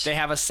 Yes. They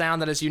have a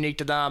sound that is unique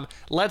to them.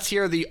 Let's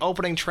hear the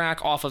opening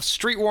track off of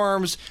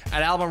Streetworms,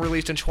 an album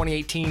released in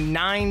 2018.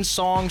 9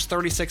 songs,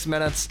 36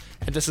 minutes.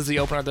 And this is the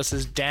opener. This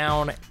is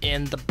Down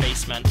in the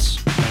Basement.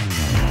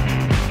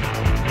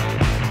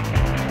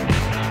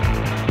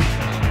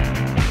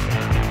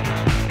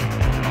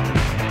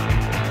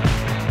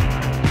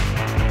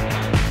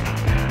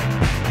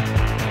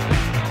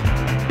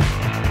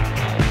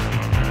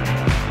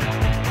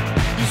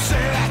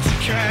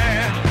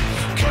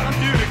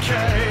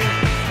 Communicate,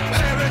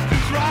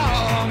 everything's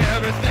wrong,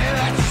 everything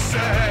that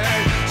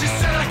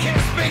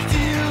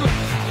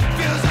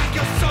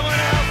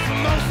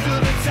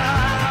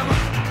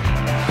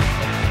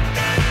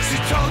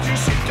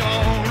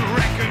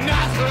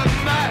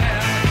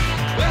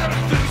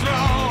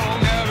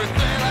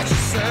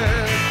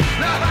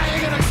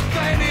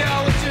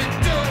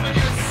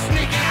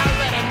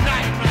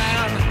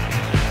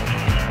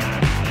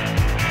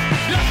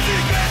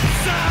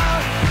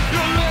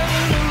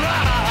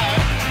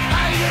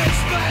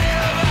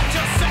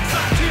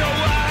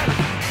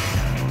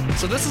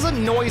this is a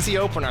noisy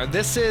opener.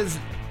 This is,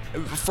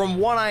 from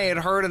what I had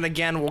heard, and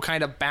again, we'll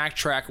kind of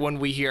backtrack when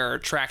we hear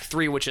track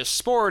 3, which is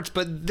Sports,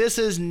 but this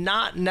is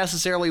not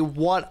necessarily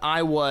what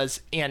I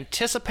was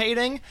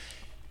anticipating.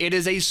 It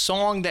is a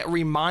song that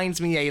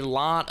reminds me a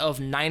lot of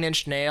Nine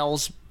Inch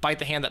Nails' Bite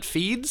the Hand That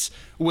Feeds,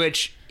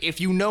 which,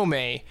 if you know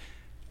me,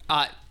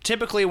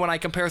 typically when I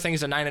compare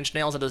things to Nine Inch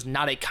Nails, it is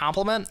not a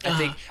compliment.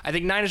 I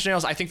think Nine Inch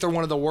Nails, I think they're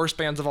one of the worst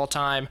bands of all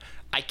time.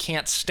 I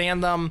can't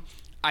stand them.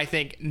 I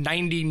think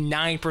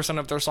 99%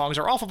 of their songs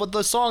are awful, but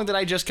the song that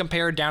I just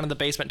compared Down in the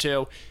Basement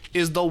to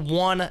is the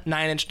one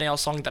Nine Inch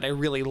Nails song that I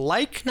really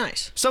like.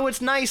 Nice. So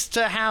it's nice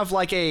to have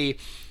like a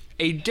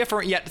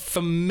different yet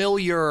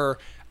familiar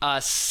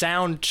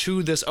sound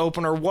to this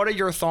opener. What are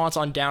your thoughts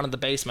on Down in the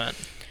Basement?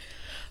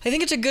 I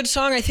think it's a good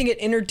song. I think it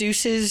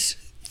introduces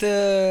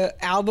the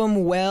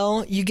album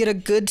well. You get a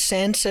good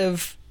sense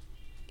of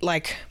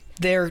like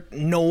their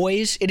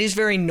noise. It is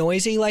very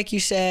noisy, like you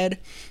said.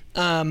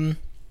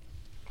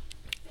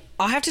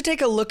 I'll have to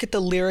take a look at the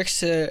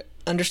lyrics to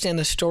understand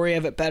the story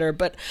of it better,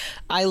 but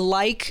I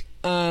like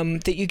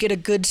that you get a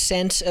good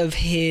sense of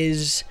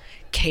his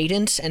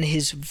cadence and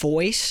his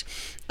voice.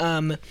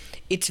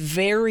 It's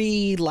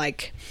very,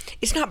 like,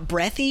 it's not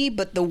breathy,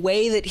 but the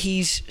way that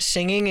he's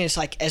singing is,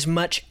 like, as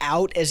much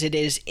out as it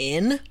is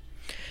in.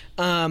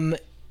 And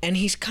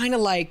he's kind of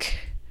like,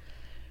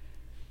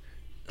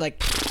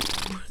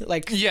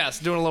 yes,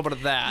 doing a little bit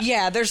of that.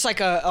 Yeah, there's like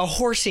a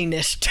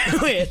horsiness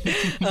to it.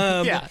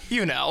 Yeah,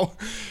 you know.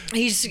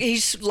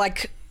 He's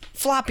like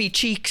floppy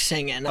cheek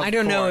singing. I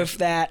don't know if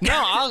that...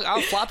 No,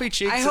 I'll floppy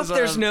cheeks. I hope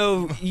there's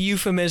no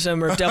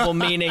euphemism or double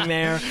meaning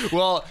there.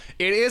 Well,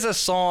 it is a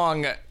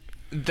song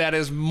that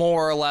is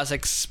more or less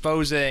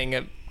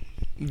exposing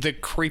the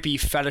creepy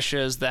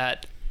fetishes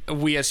that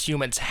we as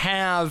humans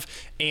have,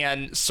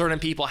 and certain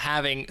people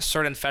having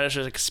certain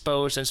fetishes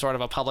exposed in sort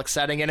of a public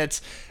setting. And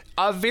it's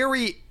a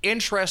very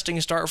interesting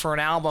start for an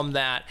album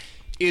that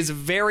is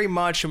very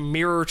much a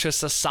mirror to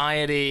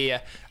society,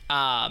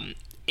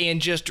 and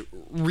just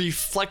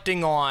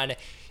reflecting on,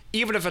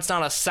 even if it's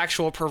not a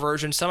sexual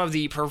perversion, some of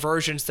the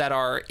perversions that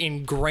are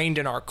ingrained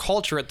in our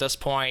culture at this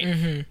point.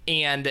 Mm-hmm.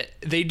 And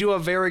they do a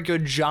very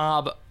good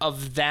job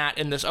of that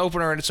in this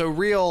opener, and it's a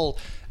real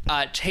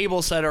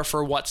table setter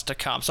for what's to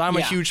come. So I'm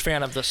a huge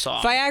fan of this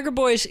song. Viagra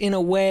Boys, in a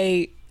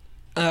way,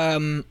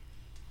 I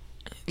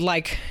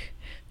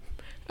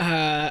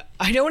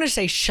don't want to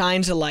say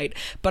shines a light,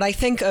 but I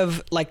think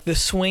of like the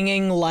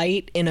swinging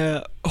light in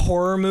a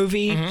horror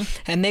movie,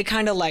 and they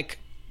kind of like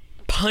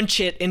punch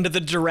it into the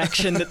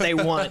direction that they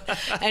want.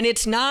 And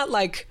it's not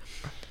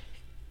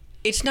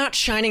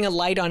shining a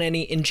light on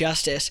any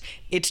injustice.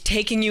 It's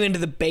taking you into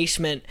the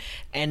basement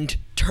and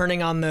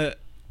turning on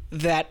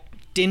that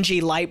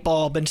dingy light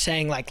bulb and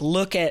saying like,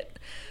 look at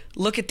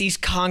these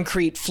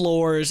concrete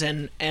floors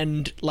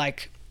and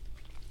like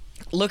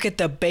look at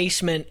the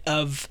basement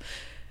of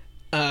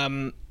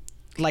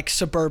like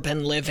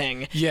suburban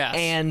living. Yes.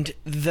 And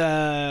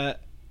they're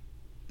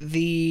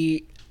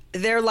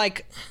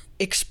like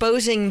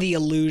exposing the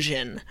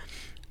illusion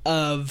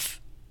of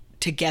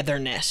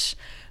togetherness,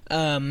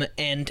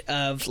 and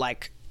of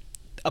like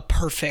a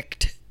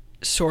perfect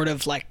sort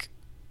of like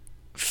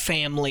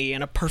family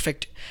and a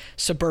perfect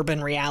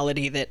suburban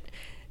reality that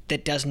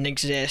doesn't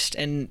exist.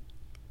 And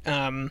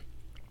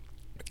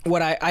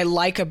what I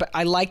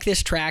like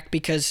this track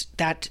because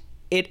that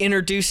it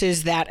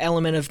introduces that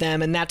element of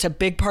them, and that's a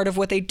big part of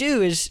what they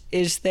do is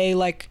they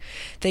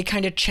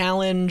kind of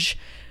challenge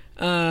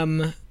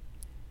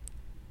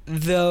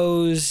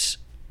those.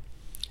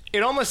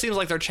 It almost seems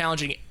like they're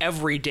challenging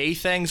everyday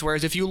things,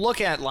 whereas if you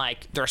look at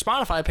like their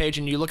Spotify page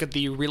and you look at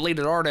the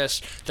related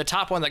artists, the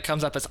top one that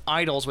comes up is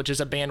Idols, which is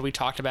a band we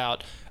talked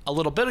about a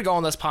little bit ago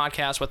on this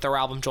podcast with their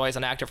album Joys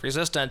and Active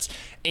Resistance.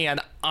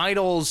 And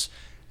Idols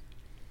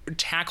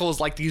tackles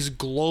like these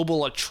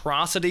global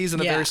atrocities in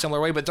a very similar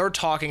way, but they're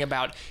talking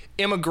about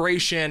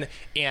immigration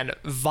and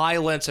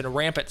violence and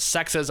rampant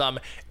sexism,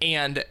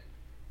 and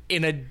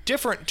in a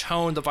different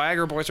tone. The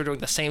Viagra Boys are doing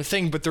the same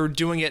thing, but they're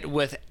doing it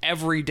with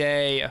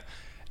everyday,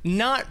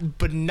 not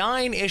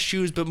benign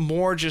issues, but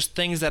more just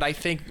things that I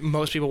think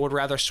most people would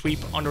rather sweep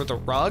under the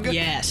rug.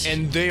 Yes.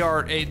 And they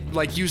are,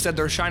 like you said,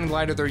 they're shining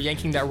light, or they're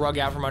yanking that rug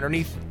out from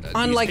underneath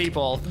Unlike these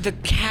people. The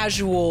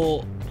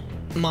casual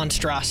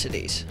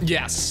monstrosities.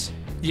 Yes.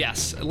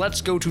 Yes.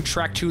 Let's go to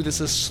track 2. This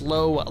is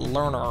Slow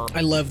Learner.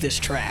 I love this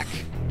track.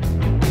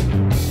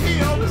 He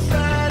always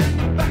said in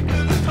the back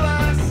of the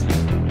class,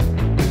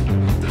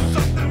 there's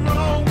something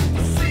wrong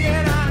with seeing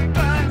out of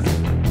class.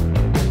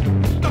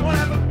 Don't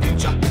have a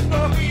future,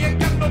 no, he ain't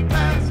got no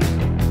past.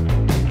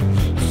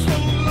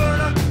 Slow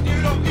learner,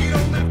 you don't need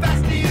only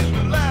fast, he is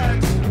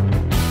relaxed.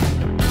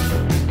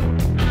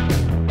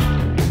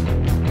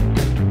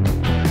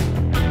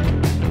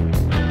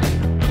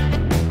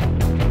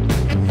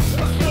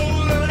 A slow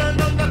learner,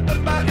 know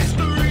nothing about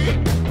history.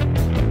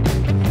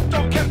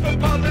 Don't care for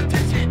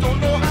politics.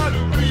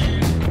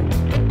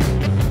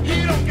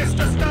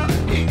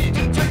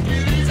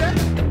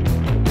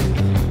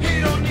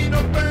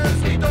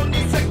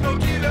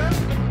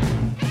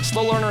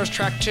 Learner is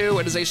track 2.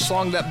 It is a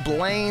song that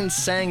Blaine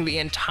sang the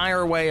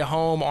entire way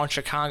home on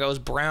Chicago's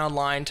Brown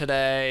Line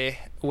today,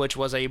 which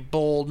was a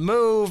bold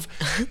move.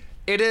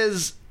 It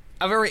is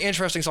a very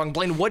interesting song.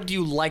 Blaine, what do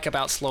you like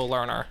about Slow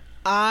Learner?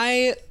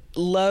 I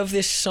love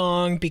this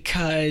song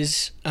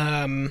because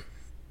I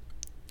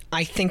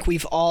think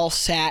we've all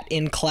sat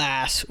in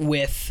class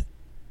with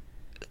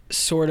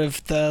sort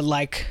of the,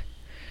 like...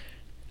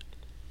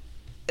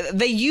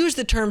 They use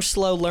the term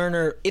slow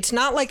learner. It's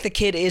not like the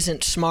kid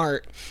isn't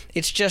smart.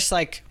 It's just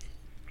like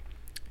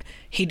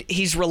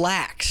he's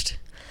relaxed.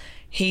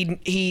 He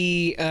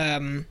was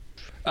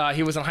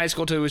in high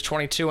school till he was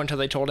 22 until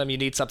they told him you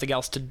need something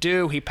else to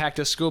do. He packed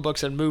his school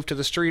books and moved to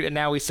the street, and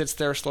now he sits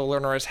there. Slow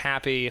learner is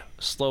happy.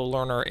 Slow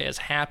learner is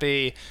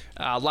happy.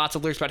 Lots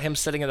of lyrics about him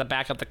sitting in the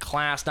back of the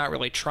class, not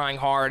really trying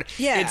hard.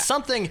 Yeah. It's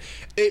something,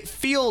 it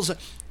feels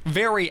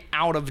very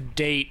out of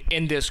date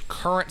in this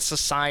current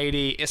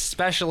society,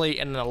 especially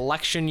in an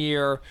election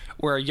year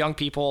where young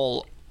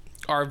people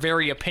are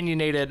very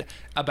opinionated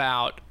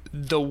about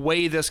the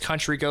way this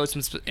country goes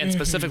and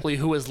specifically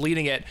who is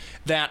leading it,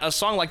 that a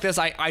song like this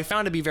I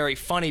found to be very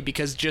funny,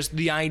 because just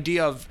the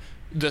idea of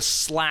the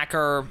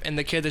slacker and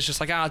the kid that's just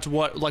like, it's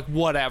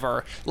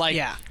whatever. Like,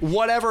 yeah.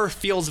 Whatever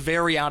feels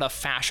very out of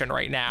fashion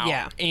right now.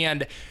 Yeah.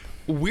 And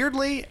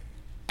weirdly,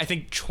 I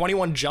think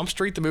 21 Jump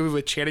Street, the movie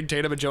with Channing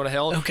Tatum and Jonah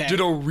Hill, did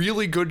a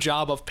really good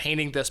job of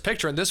painting this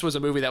picture. And this was a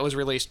movie that was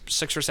released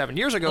 6 or 7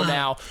 years ago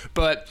now.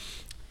 But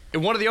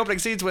in one of the opening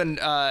scenes when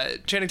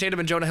Channing Tatum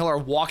and Jonah Hill are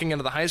walking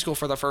into the high school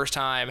for the first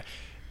time,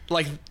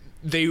 like,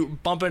 they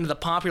bump into the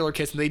popular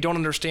kids and they don't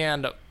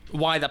understand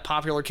why the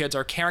popular kids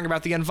are caring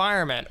about the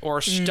environment or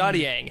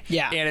studying.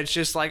 Yeah. And it's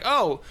just like,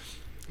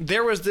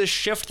 there was this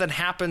shift that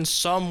happened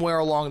somewhere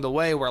along the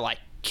way where, like,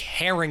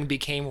 caring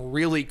became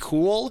really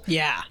cool.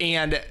 Yeah.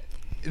 And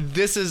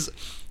this is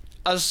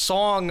a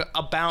song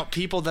about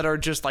people that are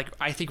just, like,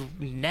 I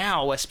think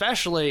now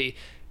especially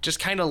just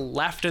kind of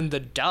left in the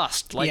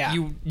dust. Like, yeah.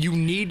 you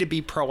need to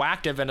be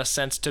proactive in a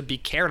sense to be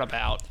cared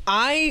about.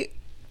 In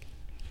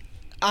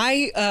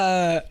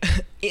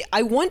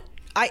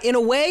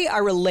a way, I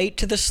relate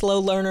to the slow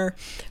learner,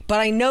 but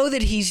I know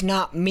that he's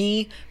not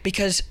me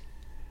because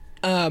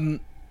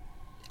I'm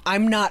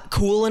not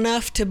cool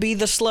enough to be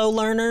the slow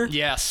learner.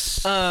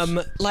 Yes.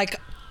 Like,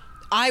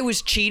 I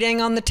was cheating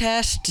on the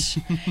tests,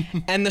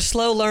 and the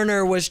slow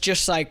learner was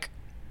just like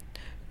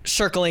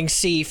circling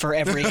C for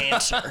every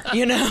answer,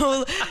 you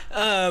know,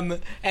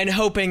 and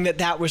hoping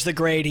that was the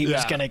grade he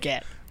was gonna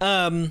get.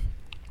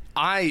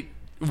 I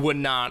would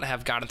not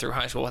have gotten through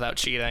high school without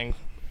cheating.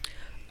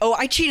 Oh,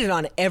 I cheated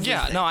on everything.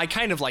 Yeah, no, I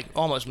kind of like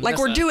almost like miss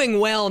we're it.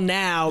 doing well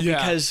now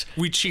because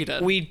we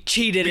cheated. We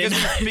cheated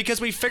because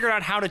we figured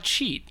out how to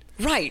cheat.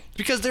 Right.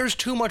 Because there's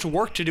too much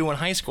work to do in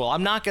high school.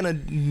 I'm not going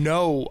to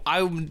know.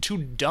 I'm too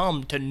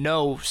dumb to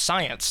know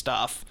science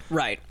stuff.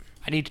 Right.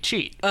 I need to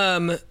cheat.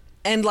 And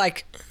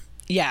like,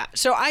 yeah.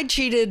 So I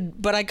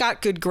cheated, but I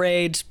got good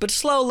grades. But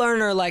slow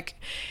learner, like,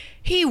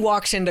 he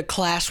walks into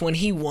class when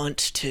he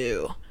wants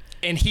to.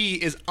 And he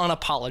is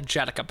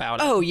unapologetic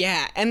about it. Oh,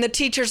 yeah. And the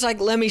teacher's like,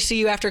 let me see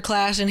you after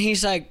class. And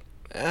he's like,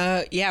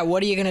 yeah,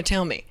 what are you going to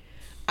tell me?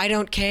 I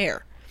don't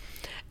care.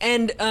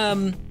 And,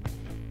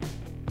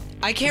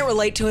 I can't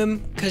relate to him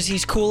because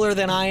he's cooler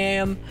than I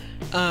am,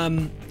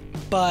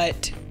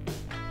 but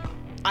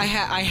I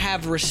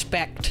have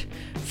respect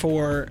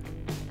for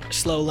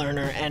Slow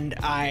Learner, and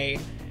I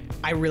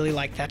really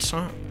like that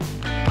song.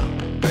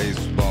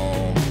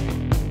 Baseball,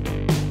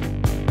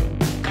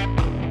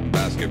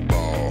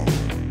 basketball,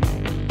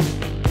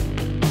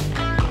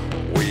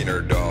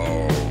 wiener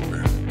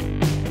dog,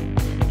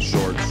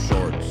 short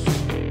shorts,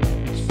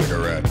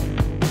 cigarette,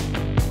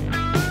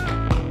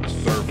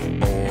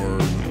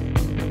 surfboard,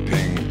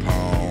 ping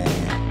pong,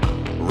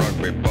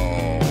 rugby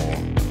ball,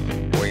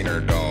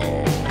 wiener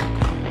dog,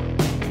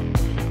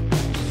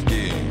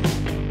 skiing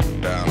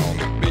down on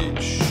the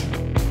beach,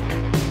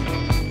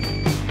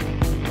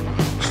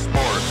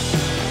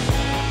 sports,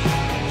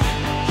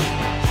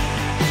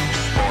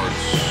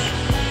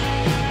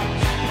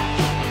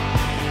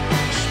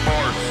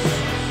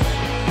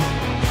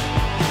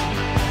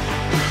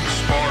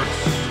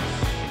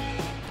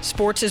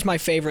 Sports is my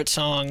favorite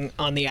song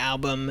on the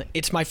album.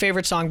 It's my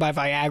favorite song by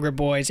Viagra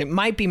Boys. It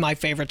might be my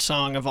favorite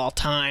song of all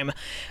time.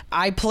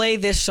 I play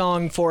this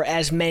song for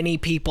as many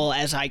people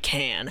as I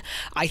can.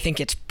 I think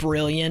it's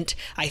brilliant.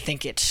 I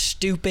think it's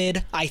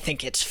stupid. I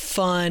think it's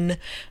fun.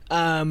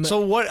 So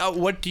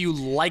what do you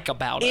like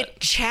about it? It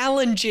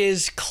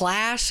challenges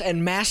class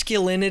and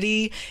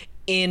masculinity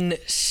in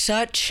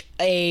such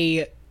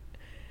a,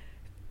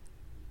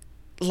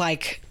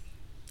 like,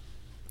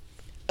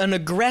 an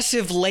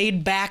aggressive,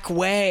 laid-back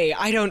way.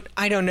 I don't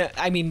know.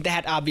 I mean,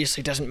 that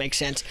obviously doesn't make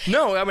sense.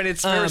 No, I mean,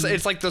 it's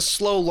like the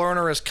slow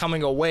learner is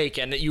coming awake,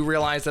 and you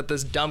realize that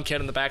this dumb kid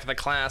in the back of the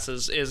class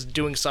is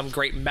doing some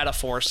great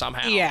metaphor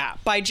somehow. Yeah,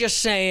 by just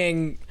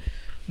saying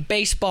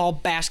baseball,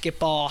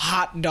 basketball,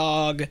 hot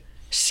dog,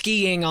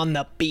 skiing on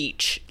the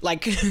beach.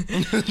 Like,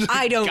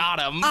 Got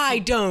 'em. I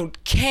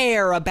don't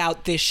care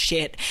about this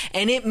shit,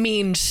 and it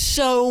means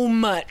so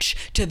much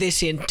to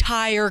this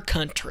entire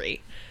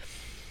country.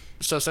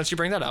 So since you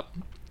bring that up,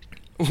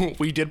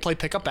 we did play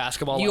pickup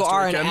basketball You last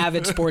are weekend. an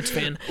avid sports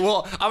fan.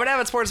 Well, I'm an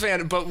avid sports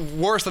fan, but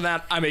worse than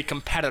that, I'm a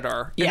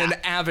competitor. Yeah. And an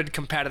avid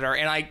competitor.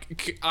 And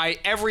I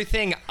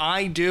everything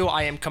I do,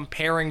 I am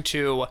comparing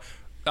to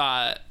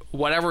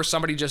whatever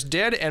somebody just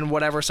did and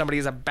whatever somebody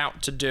is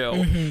about to do.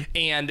 Mm-hmm.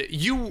 And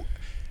you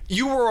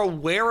were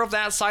aware of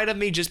that side of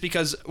me just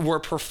because we're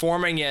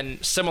performing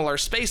in similar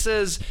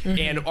spaces Mm-hmm.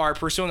 and are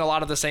pursuing a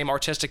lot of the same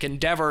artistic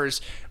endeavors,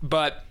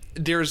 but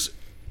there's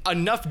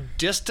enough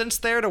distance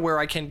there to where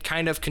I can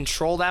kind of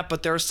control that,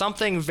 but there's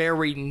something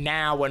very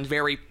now and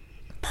very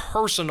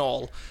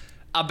personal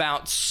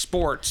about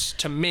sports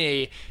to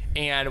me.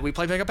 And we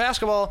played pickup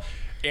basketball,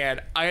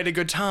 and I had a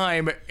good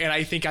time, and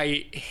I think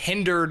I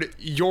hindered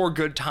your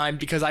good time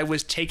because I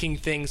was taking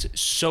things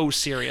so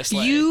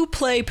seriously. You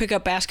play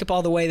pickup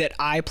basketball the way that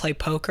I play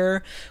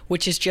poker,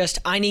 which is just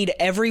I need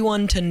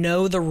everyone to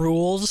know the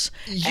rules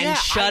and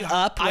shut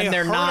up when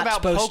they're not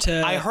supposed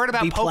to. I heard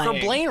about be Poker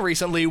playing. Blaine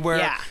recently, where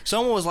Yeah.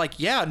 someone was like,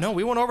 "Yeah, no,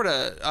 we went over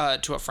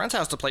to a friend's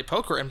house to play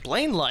poker," and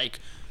Blaine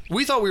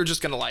we thought we were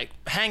just gonna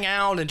hang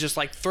out and just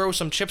throw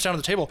some chips down on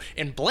the table,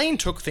 and Blaine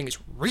took things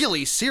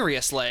really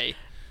seriously.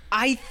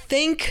 I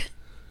think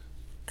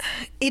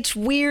it's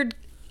weird.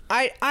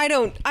 I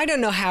don't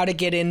know how to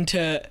get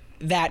into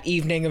that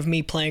evening of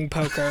me playing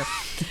poker.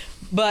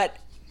 But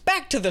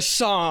back to the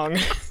song.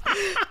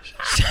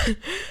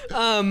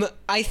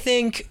 I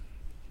think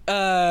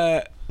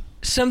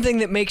something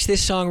that makes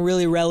this song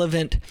really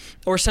relevant,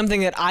 or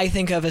something that I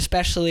think of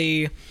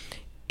especially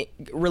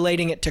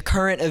relating it to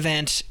current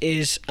events,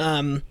 is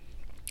the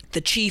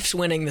Chiefs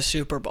winning the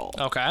Super Bowl.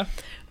 Okay.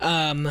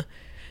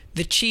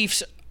 The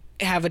Chiefs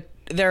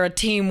they're a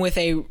team with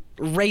a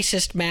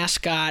racist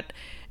mascot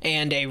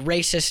and a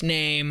racist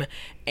name,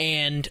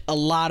 and a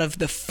lot of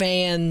the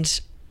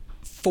fans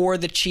for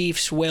the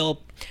Chiefs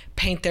will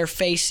paint their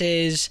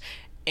faces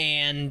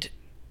and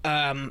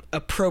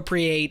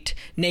appropriate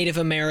Native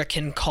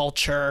American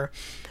culture.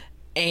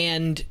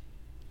 And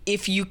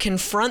if you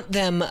confront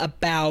them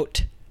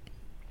about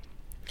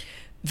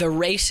the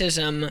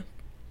racism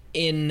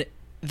in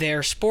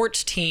their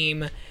sports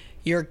team,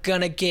 you're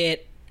gonna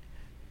get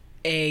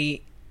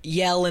a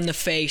yell in the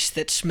face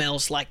that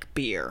smells like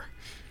beer.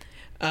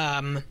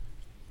 And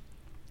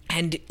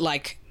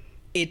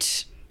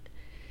it's,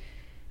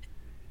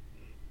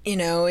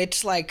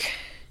 it's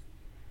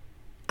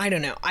I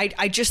don't know.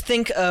 I just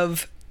think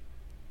of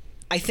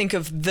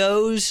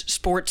those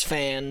sports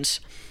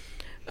fans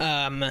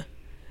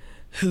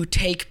who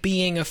take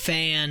being a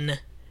fan.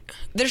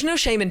 There's no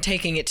shame in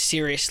taking it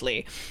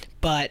seriously,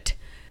 but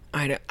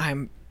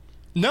I'm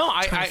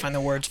I trying to find the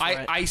words for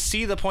it. I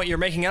see the point you're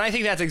making, and I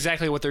think that's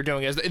exactly what they're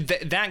doing. Is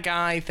that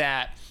guy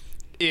that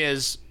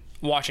is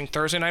watching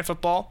Thursday Night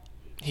Football?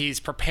 He's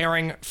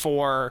preparing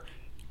for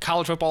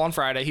college football on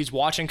Friday. He's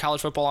watching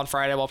college football on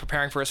Friday while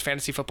preparing for his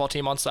fantasy football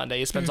team on Sunday.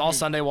 He spends all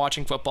Sunday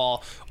watching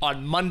football.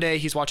 On Monday,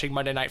 he's watching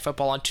Monday Night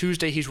Football. On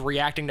Tuesday, he's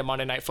reacting to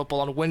Monday Night Football.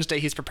 On Wednesday,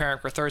 he's preparing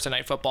for Thursday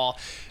Night Football.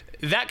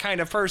 That kind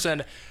of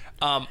person,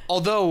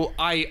 although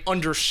I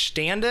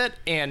understand it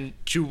and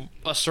to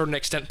a certain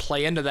extent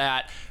play into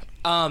that,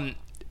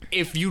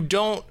 if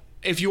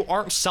you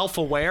aren't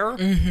self-aware,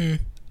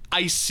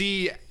 I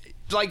see,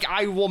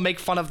 I will make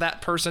fun of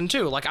that person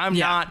too. I'm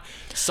not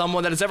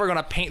someone that is ever going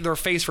to paint their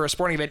face for a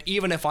sporting event,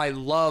 even if I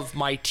love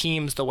my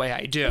teams the way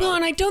I do. Well,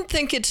 and I don't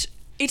think it's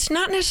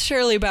not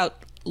necessarily about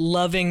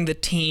loving the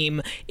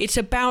team. It's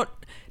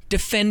about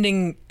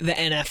defending the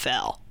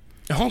NFL.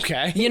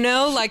 Okay.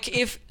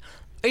 If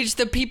it's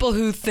the people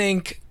who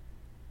think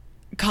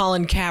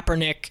Colin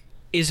Kaepernick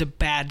is a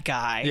bad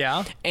guy.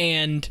 Yeah.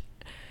 And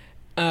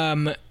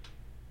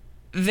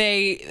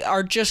they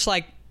are just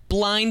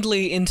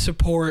blindly in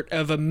support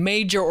of a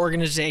major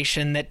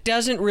organization that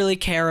doesn't really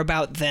care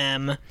about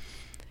them.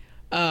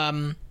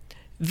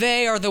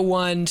 They are the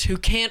ones who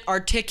can't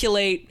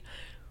articulate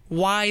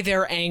why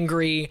they're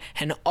angry,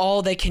 and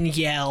all they can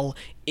yell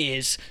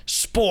is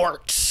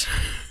sports.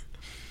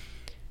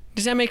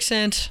 Does that make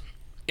sense?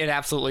 It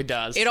absolutely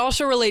does. It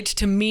also relates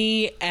to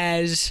me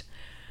as,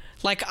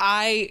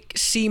 I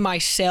see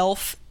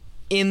myself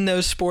in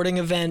those sporting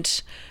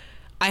events.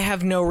 I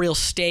have no real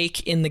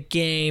stake in the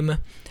game,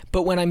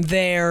 but when I'm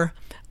there,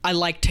 I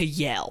like to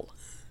yell.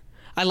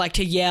 I like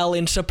to yell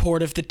in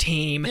support of the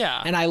team,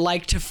 and I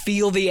like to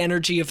feel the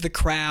energy of the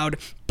crowd,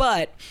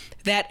 but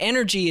that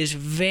energy is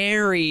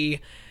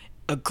very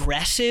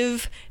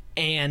aggressive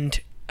and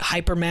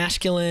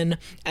hypermasculine,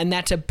 and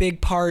that's a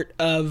big part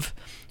of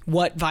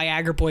what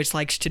Viagra Boys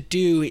likes to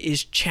do,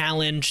 is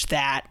challenge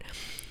that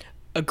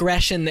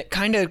aggression that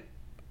kind of,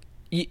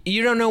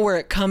 you don't know where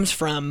it comes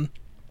from,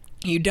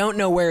 you don't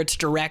know where it's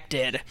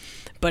directed,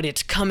 but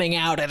it's coming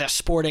out at a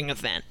sporting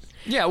event.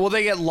 Yeah, well,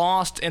 they get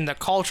lost in the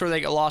culture,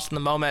 they get lost in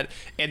the moment,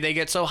 and they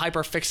get so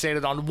hyper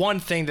fixated on one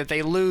thing that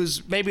they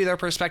lose maybe their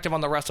perspective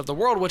on the rest of the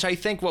world, which I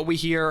think what we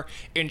hear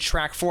in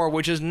track 4,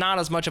 which is not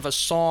as much of a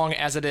song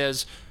as it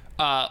is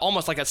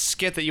almost like a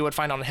skit that you would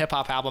find on a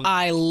hip-hop album.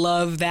 I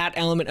love that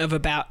element of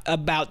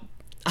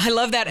I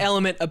love that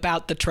element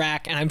about the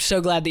track, and I'm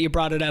so glad that you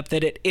brought it up,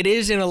 that it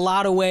is in a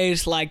lot of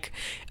ways like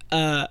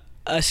a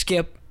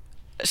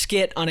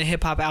skit on a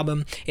hip-hop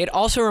album. It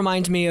also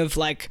reminds me of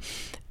like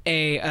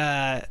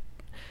a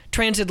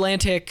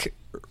transatlantic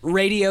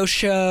radio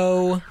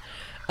show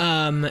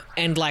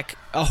and like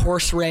a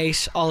horse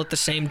race all at the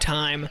same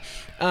time.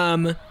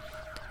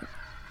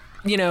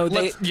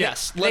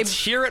 Let's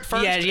hear it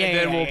first, and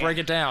then we'll break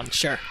it down.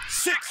 Sure.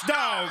 6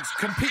 dogs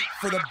compete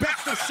for the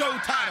Best of Show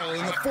title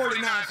in the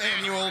 49th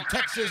Annual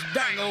Texas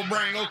Dangle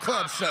Brangle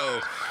Club Show.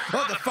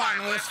 Of the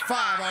finalists,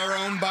 5 are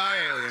owned by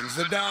aliens.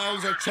 The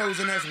dogs are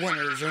chosen as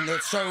winners in the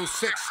show's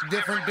 6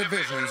 different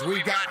divisions.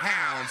 We've got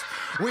hounds,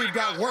 we've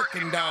got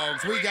working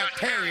dogs, we got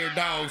terrier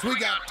dogs, we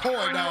got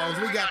toy dogs,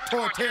 we got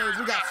toy terriers,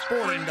 we got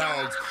sporting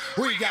dogs,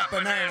 we got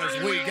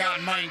bananas, we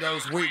got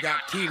mangoes, we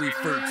got kiwi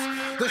fruits.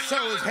 The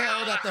show is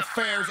held at the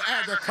Fair's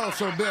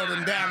Agricultural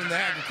Building down in the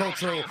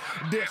agricultural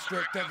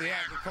district of the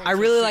agricultural I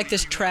really city. like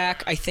this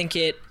track. I think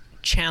it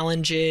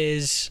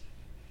challenges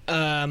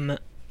a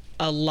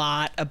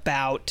lot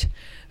about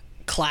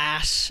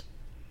class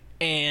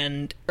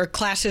or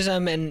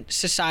classism and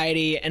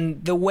society,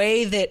 and the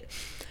way that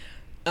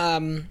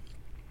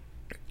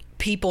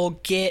people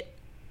get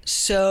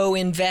so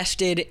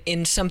invested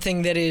in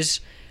something that is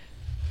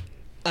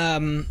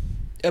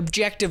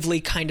objectively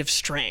kind of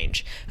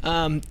strange.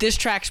 This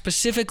track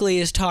specifically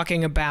is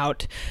talking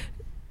about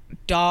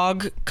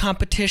dog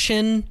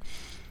competition,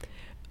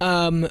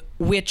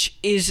 which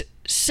is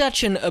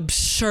such an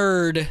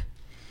absurd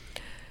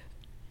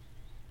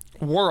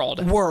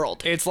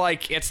world. It's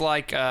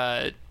like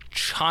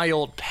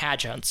child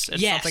pageants.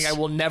 It's Yes. something I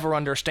will never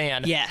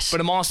understand. Yes. But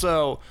I'm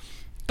also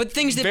But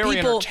things that very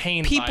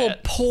entertained by people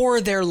it.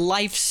 pour their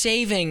life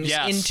savings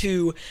Yes.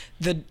 into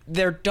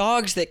their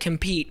dogs that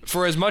compete.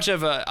 for as much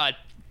of a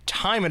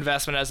time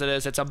investment as it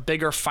is, it's a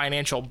bigger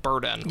financial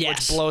burden,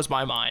 Yes. which blows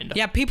my mind.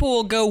 Yeah, people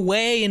will go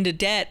way into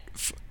debt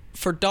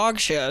for dog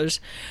shows,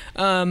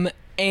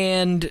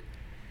 and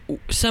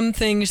some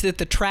things that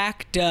the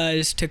track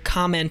does to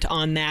comment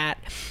on that.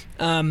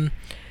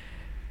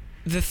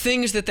 The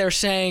things that they're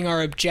saying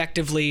are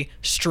objectively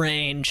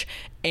strange,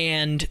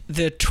 and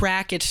the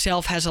track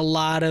itself has a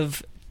lot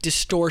of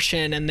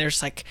distortion, and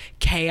there's like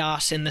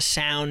chaos in the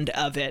sound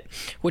of it,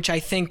 which I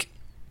think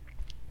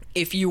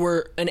if you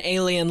were an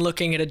alien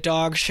looking at a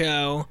dog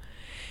show,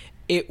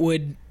 it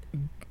would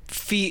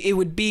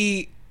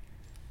be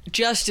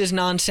just as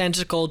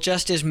nonsensical,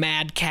 just as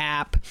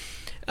madcap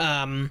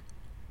as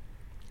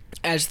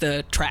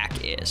the track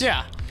is.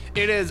 Yeah,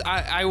 it is.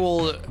 I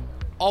will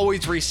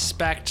always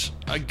respect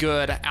a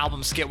good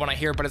album skit when I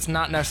hear it, but it's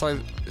not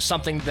necessarily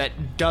something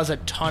that does a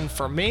ton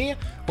for me,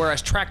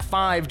 whereas track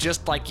 5,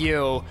 just like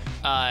you,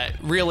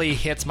 really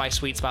hits my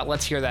sweet spot.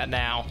 Let's hear that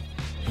now.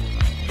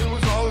 It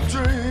was all a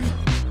dream,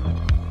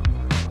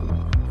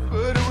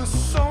 but it was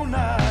so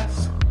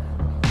nice.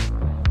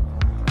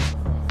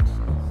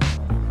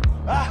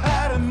 I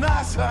had a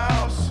nice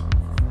house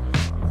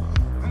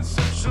and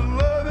such a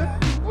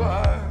loving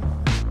wife.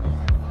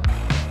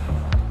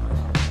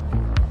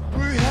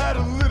 We had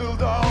a little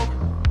dog,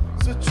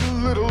 such a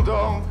little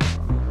dog,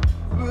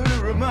 but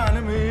it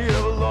reminded me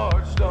of a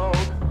large dog,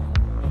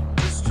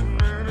 just a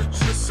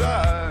miniature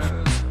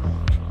size.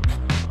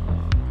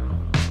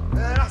 And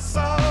I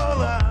saw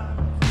life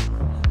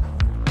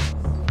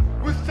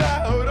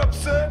without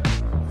upset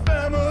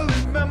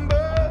family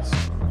members.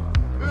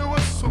 It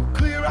was so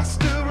clear, I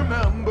still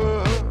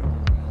remember.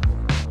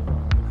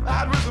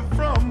 I'd risen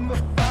from the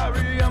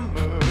fiery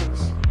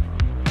embers.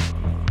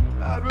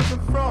 I'd risen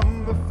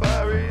from the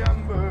fiery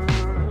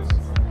embers.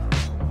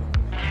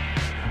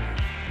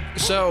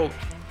 So,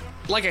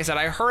 like I said,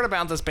 I heard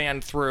about this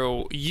band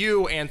through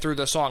you and through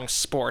the song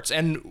Sports,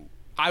 and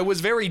I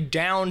was very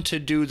down to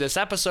do this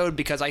episode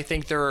because I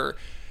think they're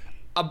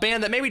a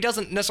band that maybe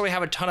doesn't necessarily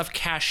have a ton of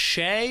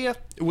cachet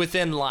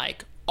within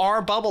like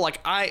our bubble. Like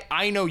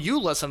I know you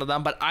listen to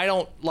them, but I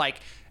don't like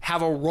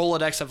have a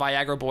Rolodex of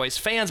Viagra Boys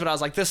fans, but I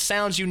was like, this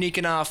sounds unique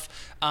enough.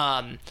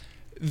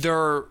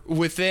 They're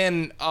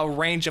within a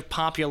range of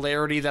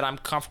popularity that I'm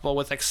comfortable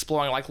with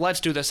exploring. Like, let's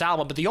do this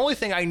album. But the only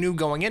thing I knew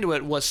going into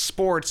it was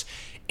Sports,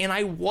 and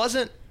I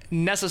wasn't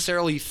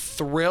necessarily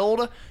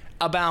thrilled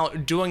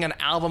about doing an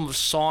album of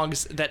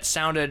songs that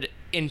sounded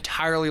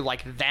entirely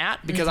like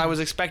that, because I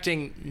was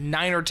expecting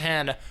 9 or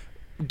 10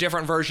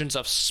 different versions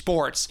of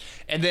Sports,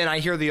 and then I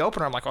hear the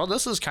opener, I'm like, oh,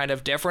 this is kind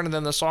of different, and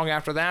then the song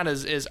after that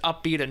is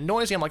upbeat and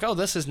noisy. I'm like, oh,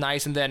 this is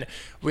nice, and then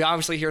we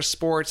obviously hear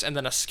Sports and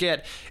then a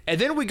skit,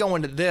 and then we go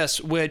into this,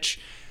 which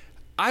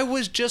I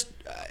was just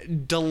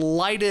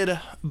delighted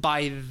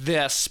by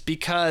this,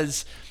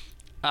 because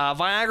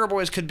Viagra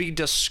Boys could be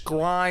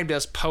described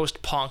as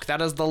post-punk.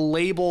 That is the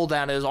label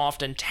that is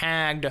often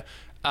tagged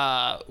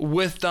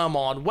with them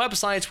on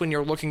websites when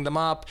you're looking them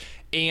up,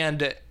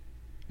 and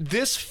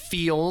this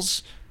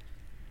feels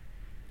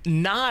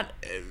not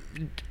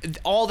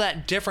all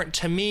that different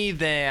to me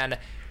than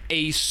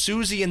a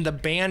Susie and the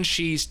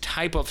Banshees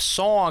type of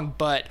song.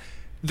 But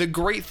the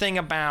great thing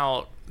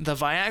about the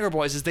Viagra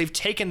Boys is they've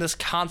taken this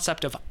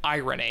concept of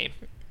irony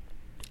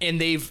and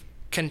they've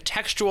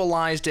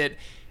contextualized it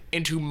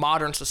into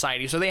modern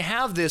society. So they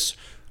have this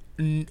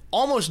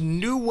almost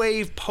new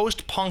wave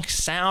post-punk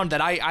sound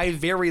that I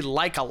very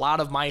like. A lot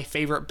of my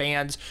favorite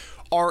bands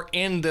are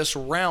in this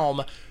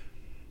realm,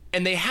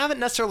 and they haven't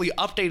necessarily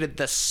updated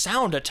the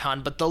sound a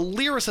ton, but the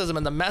lyricism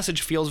and the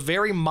message feels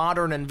very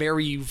modern and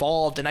very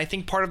evolved. And I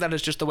think part of that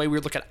is just the way we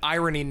look at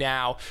irony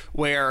now,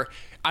 where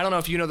I don't know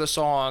if you know the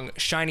song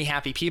Shiny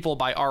Happy People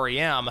by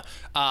R.E.M.,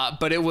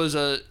 but it was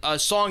a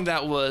song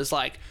that was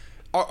like,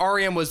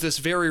 R.E.M. was this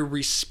very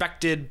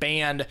respected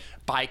band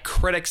by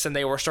critics, and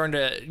they were starting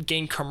to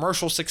gain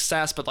commercial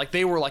success, but like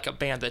they were like a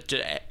band that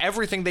did,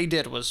 everything they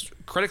did was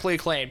critically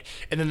acclaimed.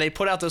 And then they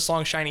put out this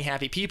song Shiny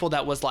Happy People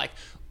that was like,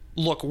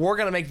 look, we're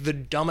going to make the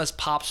dumbest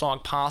pop song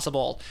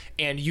possible,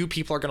 and you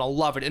people are going to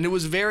love it. And it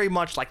was very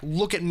much like,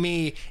 look at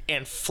me,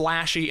 and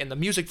flashy, and the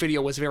music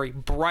video was very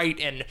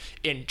bright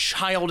and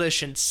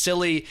childish and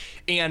silly.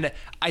 And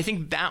I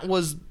think that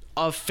was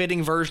a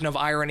fitting version of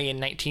irony in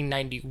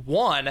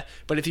 1991.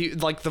 But if you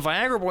like, the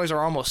Viagra Boys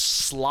are almost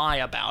sly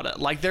about it.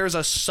 Like, there's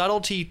a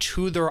subtlety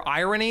to their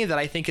irony that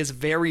I think is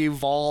very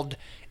evolved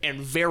and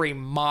very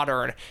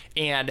modern,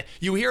 and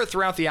you hear it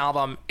throughout the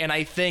album. And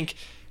I think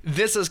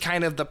this is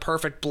kind of the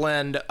perfect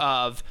blend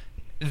of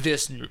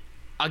this,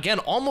 again,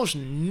 almost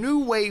new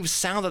wave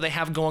sound that they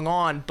have going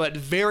on, but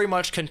very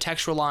much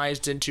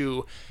contextualized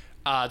into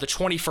the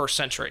 21st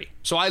century.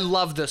 So I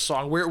love this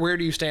song. Where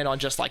do you stand on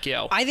Just Like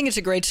You? I think it's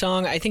a great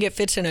song. I think it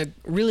fits in a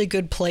really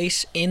good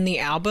place in the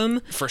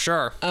album. For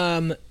sure.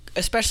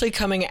 Especially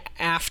coming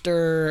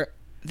after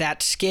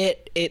that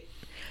skit.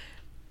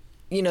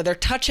 They're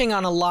touching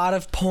on a lot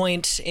of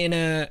points in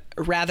a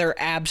rather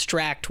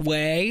abstract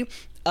way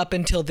up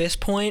until this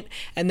point,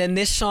 and then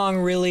this song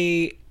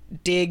really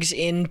digs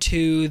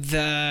into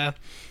the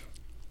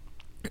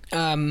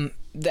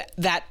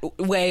that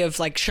way of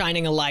like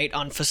shining a light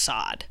on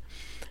facade,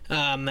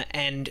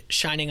 and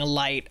shining a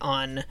light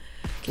on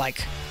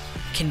like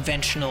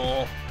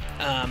conventional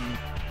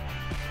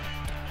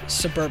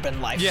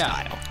suburban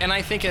lifestyle. Yeah, and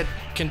I think it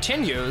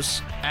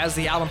continues as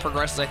the album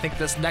progresses. I think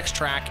this next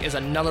track is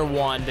another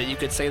one that you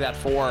could say that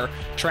for.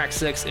 Track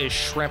 6 is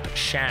Shrimp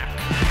Shack.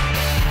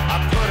 I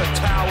put a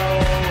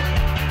towel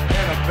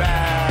in a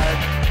bag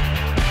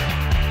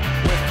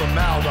with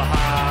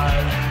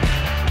formaldehyde.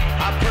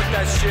 I put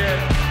that shit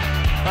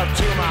up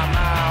to my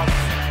mouth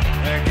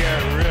and get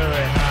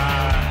really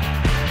high.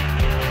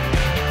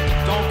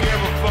 Don't give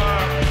a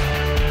fuck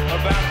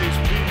about these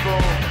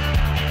people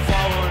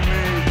following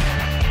me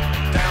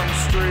down the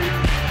street.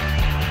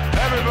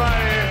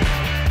 Everybody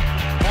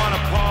want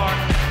a part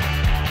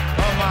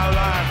of my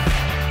life,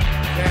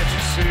 can't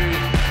you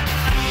see?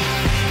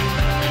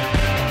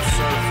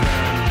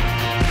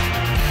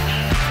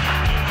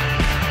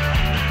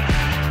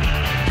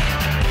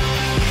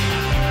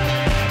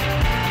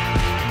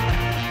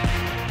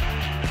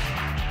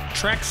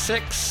 Track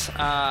 6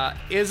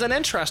 is an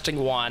interesting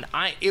one.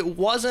 It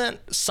wasn't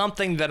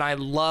something that I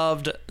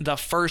loved the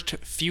first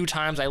few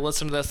times I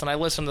listened to this, and I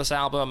listened to this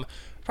album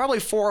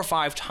probably 4 or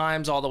 5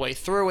 times all the way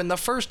through, and the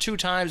first 2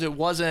 times it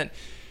wasn't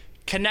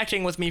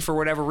connecting with me for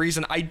whatever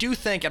reason. I do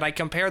think, and I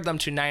compared them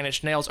to Nine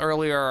Inch Nails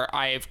earlier,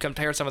 I've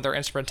compared some of their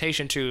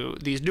instrumentation to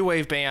these new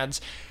wave bands.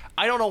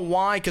 I don't know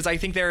why, because I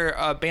think they're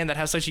a band that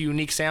has such a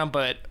unique sound,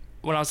 but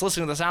when I was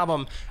listening to this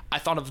album, I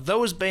thought of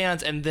those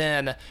bands, and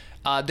then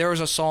there was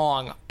a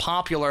song,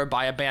 Popular,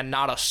 by a band,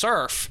 Not a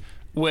Surf,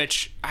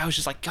 which I was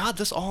just like, God,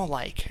 this all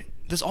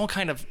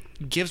kind of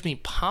gives me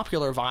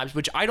Popular vibes,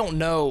 which I don't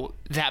know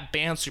that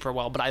band super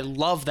well, but I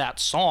love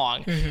that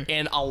song. Mm-hmm.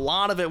 And a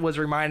lot of it was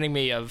reminding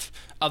me of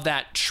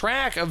that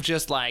track of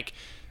just like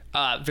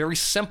very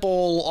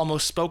simple,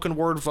 almost spoken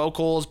word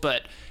vocals,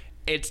 but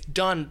it's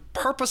done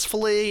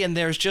purposefully, and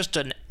there's just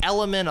an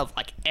element of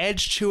like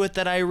edge to it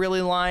that I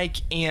really like.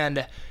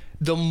 And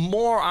the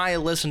more I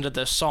listen to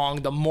this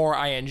song, the more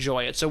I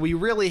enjoy it. So we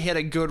really hit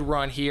a good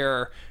run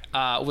here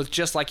with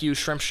Just Like You,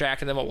 Shrimp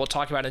Shack, and then what we'll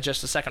talk about in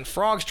just a second,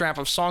 Frog Strap,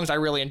 of songs I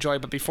really enjoy.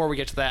 But before we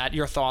get to that,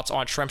 your thoughts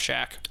on Shrimp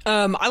Shack?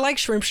 I like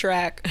Shrimp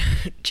Shack.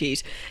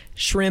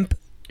 Shrimp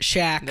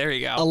Shack. There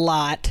you go. A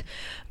lot.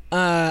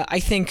 I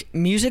think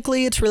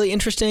musically it's really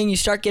interesting. You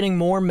start getting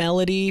more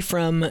melody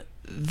from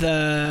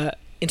the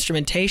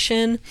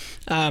instrumentation.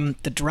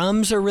 The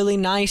drums are really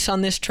nice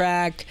on this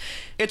track.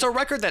 It's a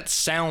record that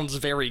sounds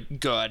very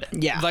good.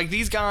 Yeah. Like,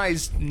 these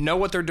guys know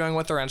what they're doing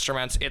with their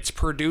instruments. It's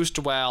produced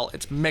well.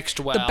 It's mixed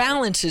well. The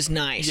balance is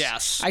nice.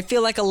 Yes. I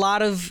feel like a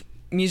lot of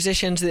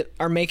musicians that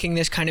are making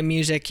this kind of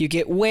music, you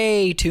get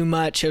way too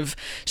much of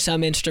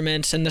some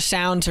instruments, and the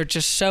sounds are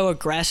just so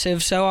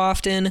aggressive so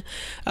often.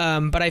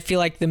 But I feel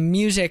like the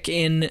music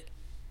in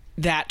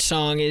that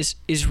song is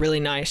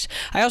really nice.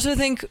 I also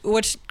think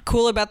what's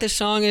cool about this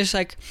song is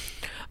like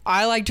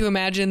I like to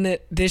imagine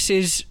that this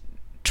is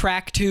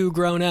track 2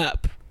 grown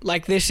up.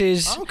 Like this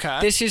is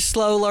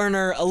Slow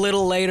Learner a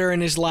little later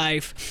in his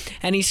life,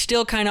 and he's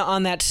still kind of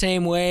on that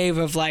same wave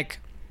of like,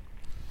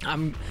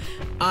 I'm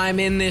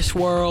in this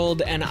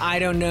world and I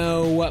don't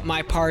know what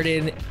my part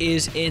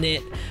is in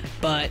it,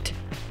 but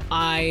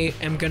I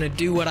am gonna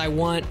do what I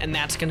want, and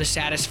that's gonna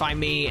satisfy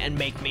me and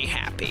make me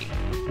happy.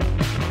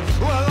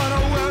 Well,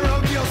 unaware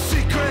of your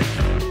secret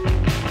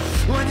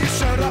when you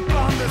showed up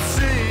on the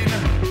scene,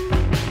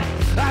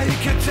 you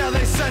could tell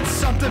they sensed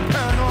something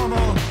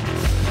paranormal,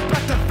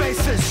 but the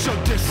faces show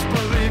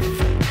disbelief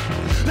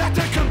that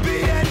there could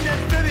be an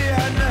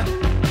amphibian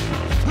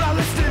not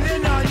listening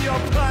in on your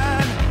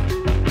plan.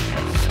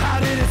 How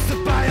did it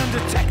slip by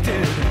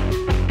undetected?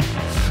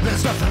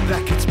 There's nothing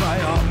that gets by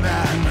our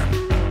man,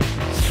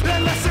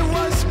 unless it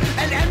was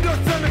an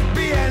endothermic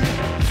being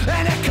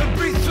and it could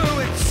breathe through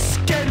its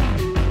skin.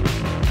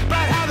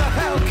 But how the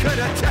hell could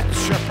a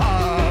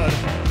tetrapod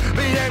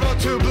be able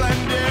to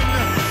blend in?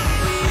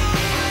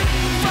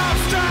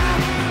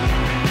 Foxtrot,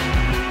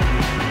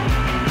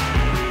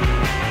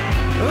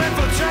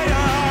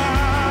 infiltrator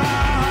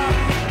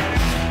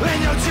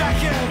in your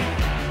jacket.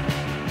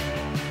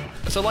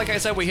 So like I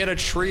said, we hit a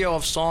trio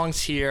of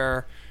songs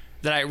here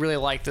that I really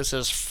like. This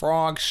is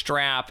Frog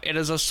Strap. It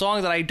is a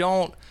song that I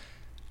don't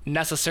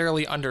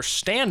necessarily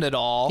understand at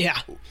all. Yeah.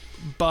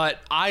 But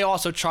I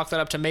also chalk that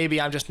up to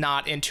maybe I'm just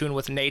not in tune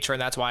with nature,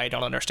 and that's why I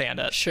don't understand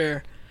it.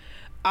 Sure.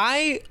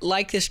 I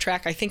like this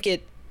track. I think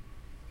it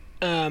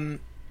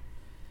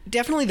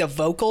definitely the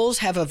vocals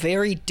have a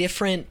very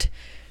different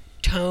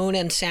tone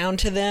and sound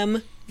to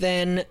them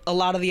than a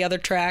lot of the other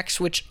tracks,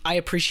 which I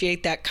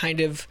appreciate that kind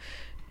of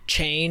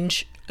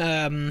change.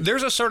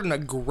 There's a certain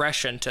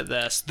aggression to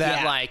this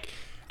that, like,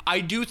 I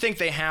do think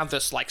they have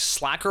this, like,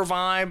 slacker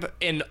vibe,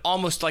 and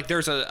almost like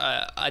there's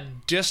a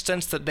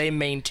distance that they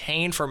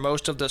maintain for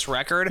most of this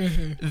record.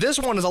 Mm-hmm. This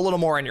one is a little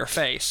more in your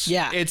face.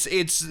 Yeah.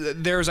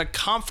 There's a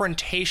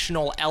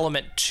confrontational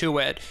element to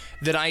it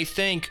that I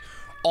think,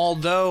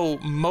 although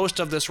most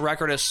of this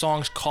record is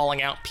songs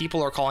calling out people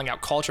or calling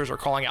out cultures or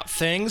calling out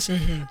things,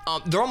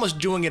 they're almost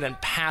doing it in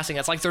passing.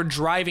 It's like they're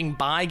driving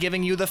by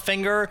giving you the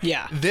finger.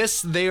 Yeah.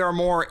 They are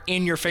more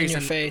in your face.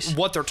 In your face.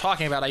 What they're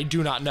talking about, I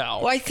do not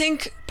know. Well, I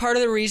think part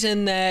of the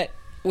reason that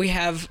we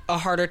have a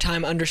harder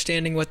time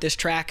understanding what this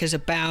track is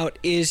about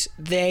is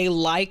they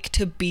like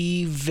to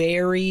be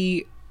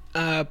very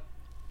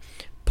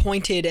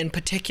pointed and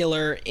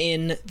particular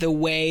in the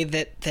way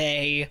that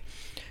they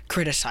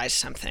criticize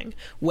something,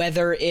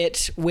 whether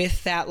it's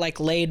with that like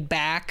laid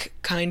back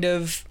kind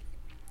of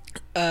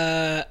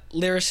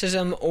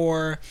lyricism,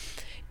 or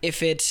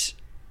if it's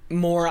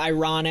more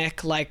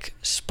ironic like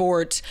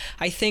sports.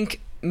 I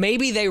think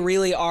maybe they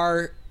really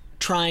are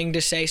trying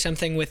to say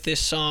something with this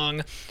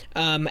song,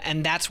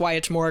 and that's why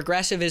it's more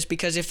aggressive, is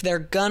because if they're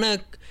gonna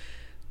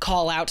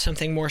call out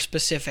something more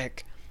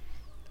specific,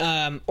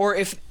 not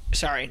if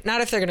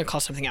they're gonna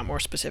call something out more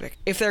specific,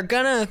 if they're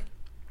gonna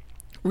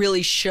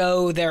really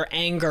show their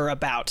anger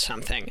about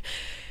something,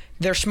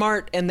 they're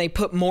smart and they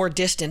put more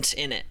distance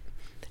in it,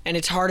 and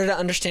it's harder to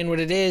understand what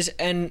it is,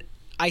 and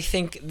I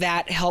think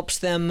that helps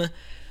them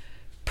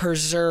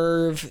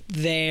preserve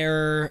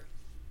their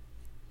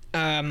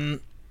kind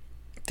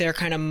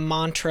of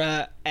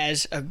mantra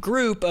as a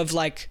group of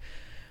like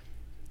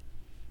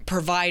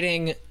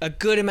providing a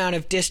good amount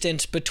of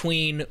distance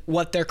between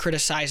what they're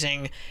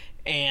criticizing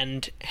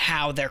and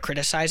how they're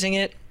criticizing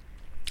it.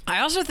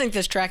 I also think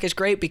this track is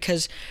great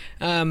because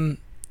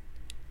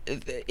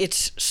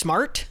it's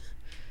smart.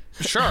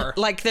 Sure.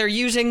 Like they're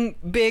using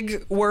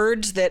big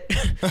words that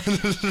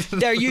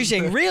they're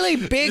using really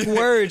big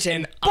words,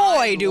 and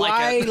boy, do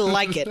I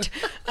like it.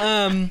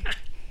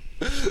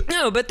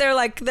 No, but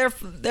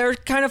they're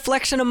kind of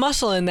flexing a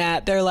muscle in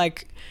that.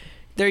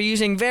 They're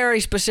using very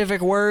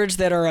specific words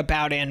that are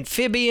about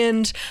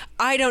amphibians.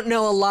 I don't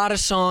know a lot of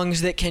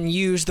songs that can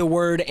use the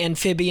word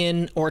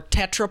amphibian or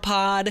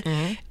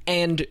tetrapod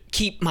and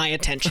keep my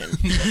attention.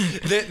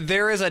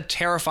 There is a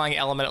terrifying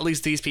element, at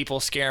least these people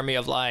scare me,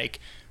 of like,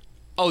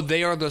 oh,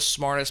 they are the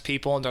smartest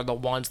people and they're the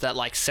ones that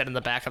like sit in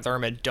the back of the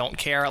room and don't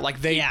care.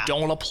 Like they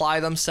don't apply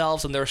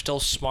themselves and they're still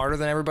smarter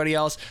than everybody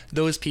else.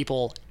 Those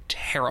people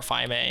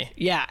terrify me.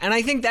 Yeah, and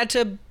I think that's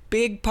a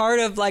big part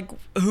of like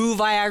who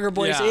Viagra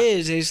Boys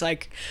is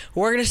like,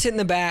 we're gonna sit in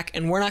the back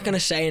and we're not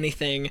gonna say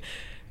anything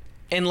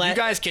and let you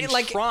guys can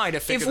try to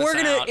figure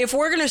this out. If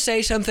we're gonna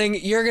say something,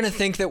 you're gonna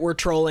think that we're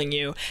trolling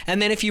you,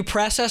 and then if you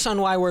press us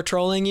on why we're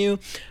trolling you,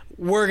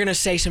 we're gonna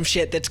say some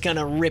shit that's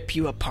gonna rip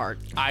you apart.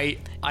 I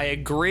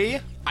agree.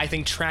 I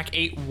think track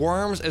 8,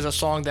 Worms, is a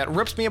song that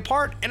rips me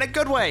apart in a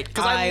good way,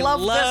 because I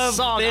love this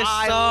song.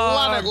 I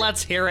love it.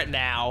 Let's hear it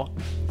now.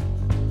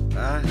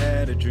 I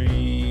had a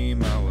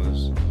dream I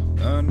was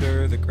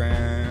under the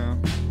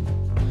ground.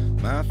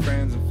 My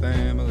friends and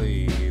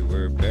family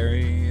were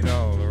buried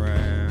all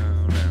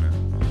around,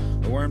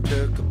 and a worm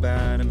took a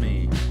bite of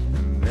me,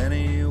 and then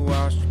he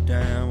washed it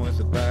down with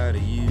a bite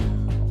of you.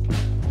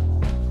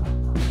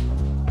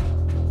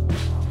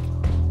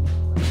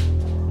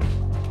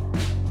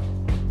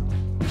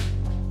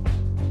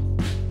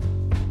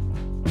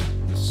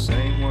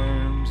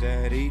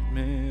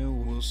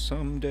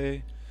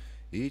 someday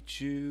eat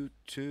you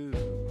too.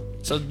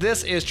 So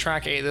this is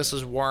track 8. This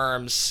is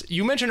Worms.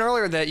 You mentioned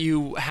earlier that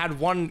you had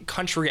one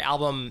country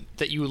album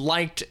that you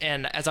liked,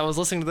 and as I was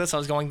listening to this, I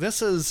was going,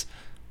 this is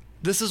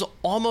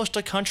almost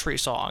a country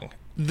song.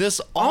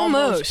 This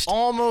almost It works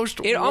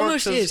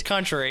almost as is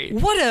country.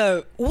 What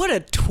a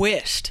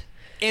twist.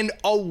 And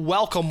a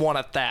welcome one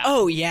at that.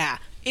 Oh yeah,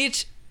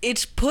 it's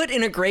put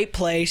in a great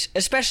place,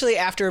 especially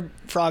after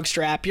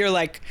Frogstrap. You're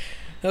like,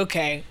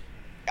 okay,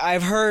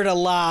 I've heard a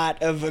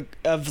lot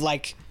of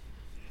like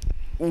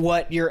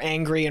what you're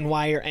angry and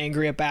why you're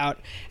angry about,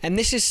 and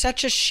this is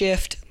such a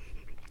shift,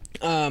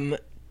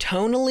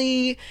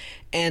 tonally,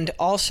 and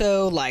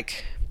also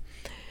like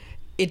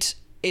it's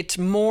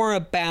more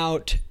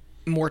about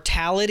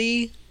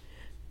mortality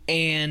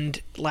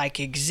and like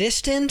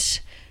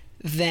existence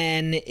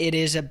than it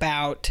is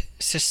about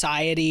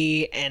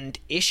society and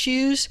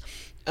issues.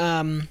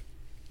 I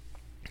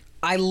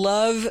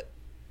love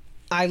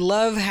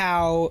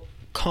how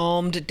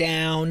calmed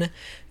down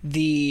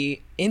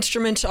the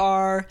instruments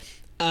are.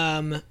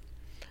 I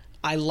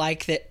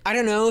like that. I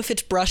don't know if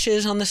it's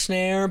brushes on the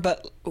snare,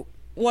 but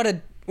what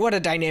a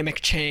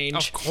dynamic change.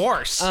 Of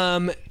course.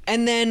 And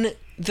then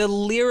the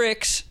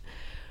lyrics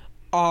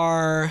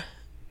are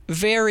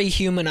very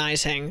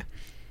humanizing,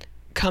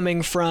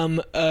 coming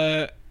from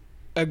a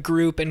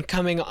group and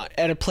coming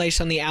at a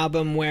place on the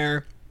album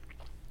where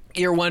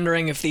you're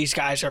wondering if these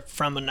guys are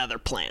from another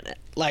planet.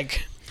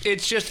 Like,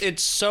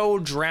 it's so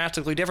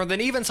drastically different than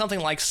even something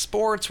like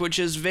Sports, which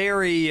is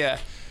very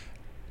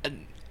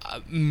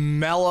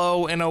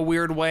mellow in a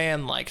weird way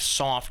and like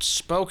soft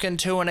spoken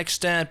to an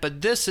extent,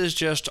 but this is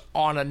just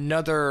on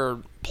another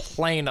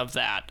plane of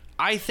that.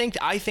 I think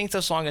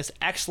the song is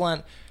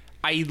excellent.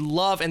 I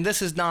love, and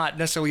this is not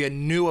necessarily a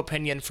new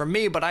opinion from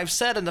me, but I've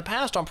said in the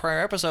past on prior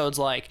episodes,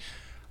 like,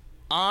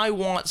 I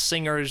want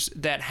singers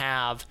that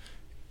have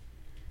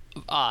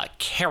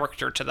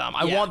character to them.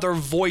 I want their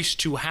voice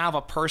to have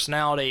a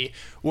personality,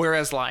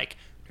 whereas like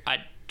a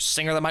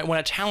singer that might win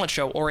a talent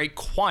show or a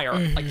choir,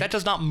 like that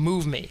does not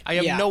move me. I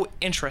have no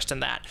interest in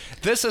that.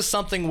 This is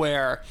something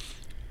where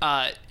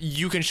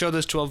you can show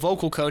this to a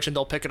vocal coach and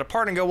they'll pick it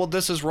apart and go, well,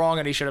 this is wrong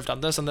and he should have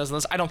done this and this and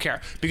this. I don't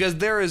care, because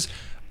there is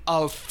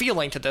a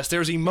feeling to this.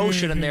 There's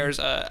emotion and there's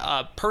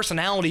a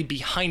personality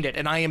behind it,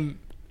 and I am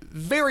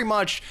very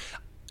much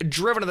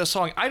driven to this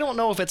song. I don't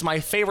know if it's my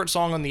favorite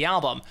song on the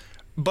album,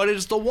 but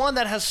it's the one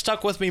that has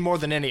stuck with me more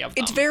than any of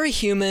them. it's very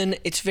human.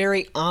 It's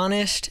very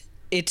honest.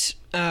 It's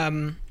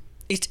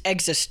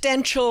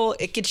existential.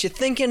 It gets you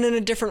thinking in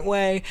a different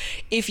way.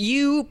 If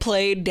you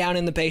played Down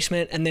in the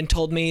Basement and then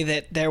told me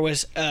that there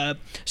was a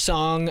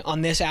song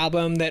on this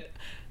album that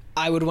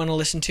I would want to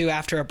listen to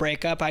after a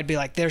breakup, I'd be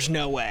like, there's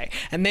no way.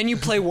 And then you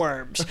play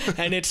Worms,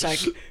 and it's like,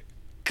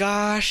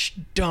 gosh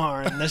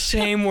darn, the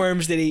same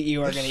worms that eat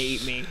you are going to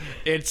eat me.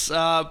 It's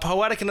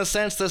poetic in a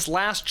sense. This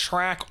last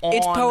track on...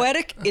 It's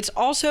poetic. It's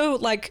also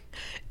like,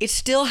 it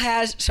still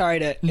has... Sorry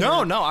to...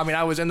 No. I mean,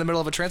 I was in the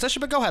middle of a transition,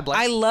 but go ahead, Blake.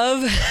 I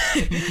love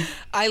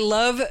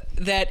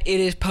that it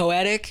is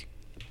poetic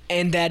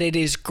and that it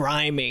is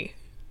grimy.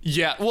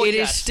 Yeah. Well, It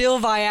is still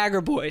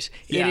Viagra Boys.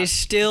 Yeah. It is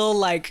still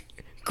like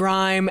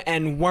grime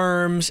and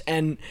worms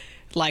and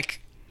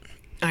like,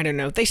 I don't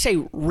know. They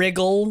say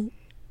wriggle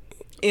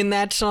in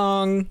that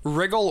song.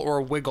 Wriggle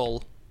or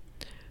wiggle?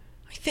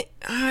 I think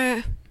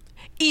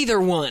either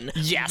one.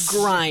 Yes.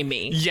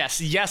 Grimy.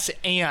 Yes,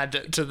 and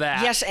to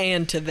that. Yes,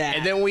 and to that.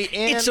 And then we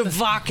end... It's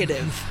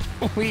evocative.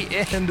 We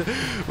end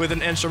with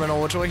an instrumental,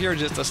 which we'll hear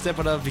just a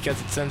snippet of because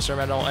it's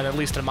instrumental, and at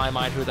least in my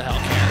mind, who the hell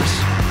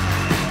cares?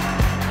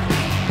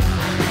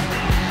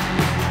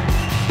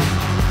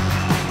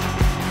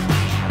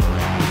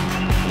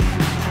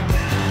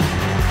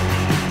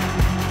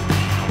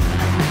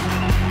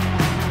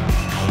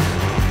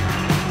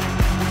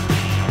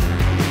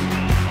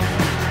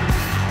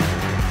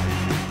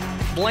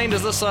 Blaine,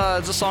 does this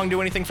song do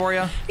anything for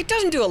you? It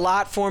doesn't do a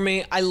lot for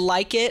me. I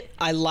like it.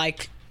 I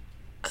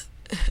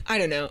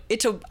don't know.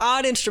 It's an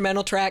odd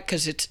instrumental track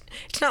because it's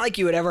not like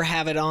you would ever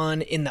have it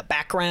on in the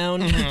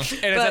background. And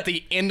it's at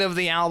the end of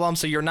the album,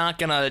 so you're not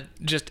gonna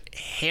just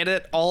hit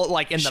it all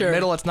like in the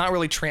middle. It's not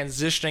really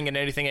transitioning in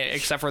anything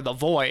except for the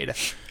void.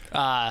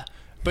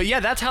 But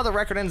yeah, that's how the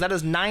record ends. That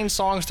is 9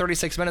 songs,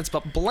 36 minutes.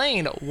 But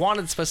Blaine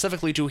wanted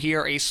specifically to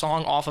hear a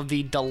song off of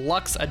the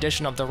deluxe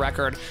edition of the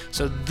record.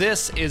 So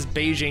this is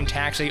Beijing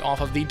Taxi off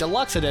of the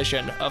deluxe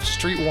edition of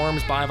Street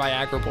Worms by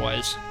Viagra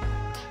Boys.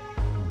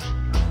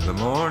 The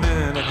morning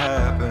it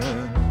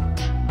happened,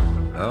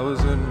 I was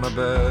in my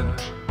bed.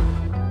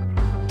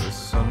 The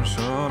sun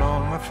shone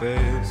on my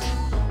face,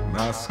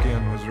 my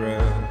skin was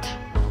red.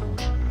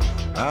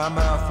 My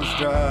mouth was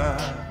dry,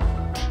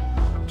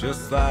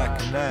 just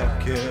like a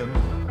napkin.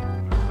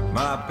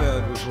 My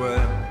bed was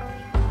wet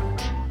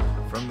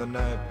from the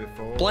night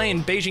before.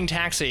 Blaine, Beijing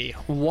Taxi,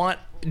 what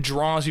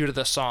draws you to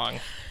this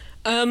song?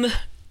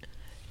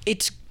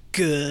 It's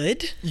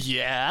good.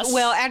 Yes.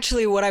 Well,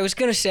 actually, what I was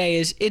gonna say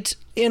is it's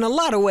in a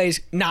lot of ways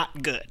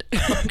not good.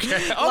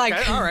 Okay,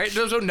 Like, all right,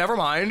 so never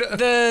mind.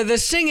 the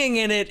singing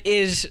in it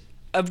is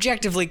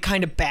objectively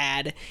kind of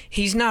bad.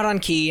 He's not on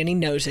key and he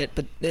knows it,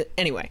 but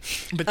anyway.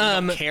 But they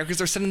don't care because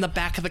they're sitting in the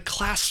back of the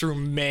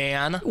classroom,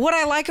 man. What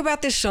I like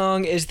about this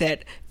song is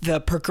that the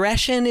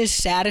progression is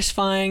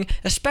satisfying,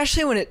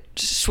 especially when it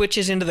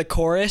switches into the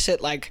chorus.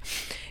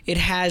 It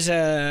has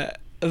a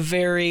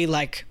very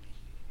like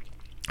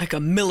a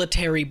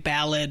military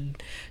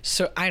ballad.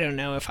 So I don't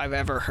know if I've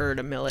ever heard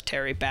a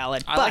military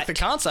ballad. I like the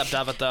concept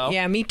of it, though.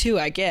 Yeah, me too,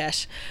 I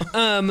guess.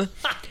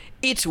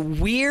 It's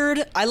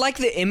weird. I like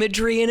the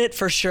imagery in it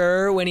for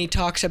sure when he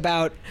talks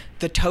about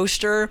the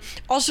toaster.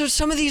 Also,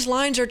 some of these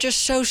lines are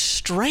just so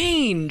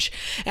strange,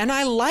 and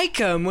I like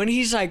them when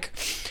he's like,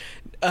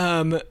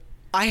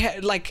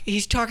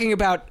 he's talking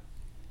about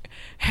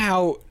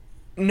how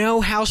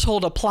no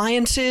household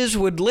appliances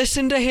would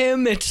listen to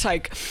him. It's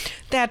like,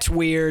 that's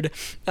weird.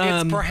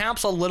 It's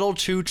perhaps a little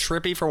too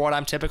trippy for what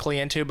I'm typically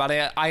into, but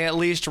I at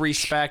least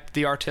respect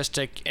the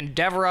artistic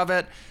endeavor of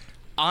it.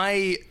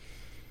 I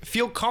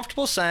feel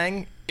comfortable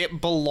saying it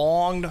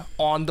belonged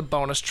on the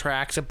bonus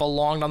tracks. It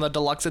belonged on the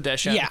deluxe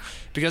edition. Yeah.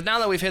 Because now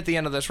that we've hit the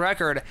end of this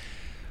record,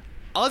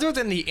 other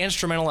than the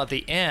instrumental at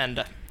the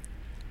end,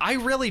 I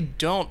really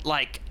don't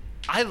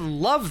I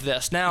love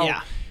this. Now,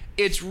 Yeah.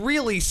 It's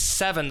really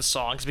 7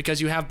 songs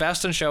because you have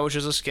Best in Show, which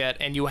is a skit,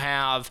 and you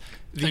have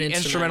the An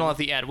instrumental at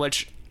the end,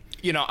 which,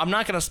 I'm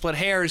not going to split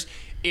hairs.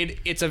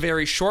 It's a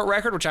very short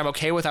record, which I'm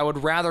okay with. I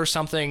would rather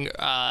something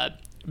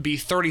be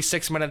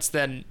 36 minutes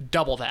than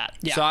double that.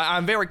 Yeah. So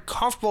I'm very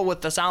comfortable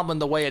with this album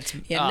the way it's...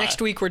 Yeah,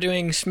 next week we're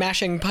doing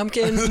Smashing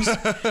Pumpkins.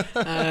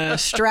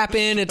 Strap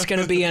in, it's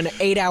going to be an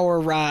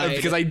 8-hour ride.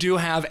 Because I do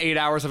have 8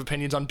 hours of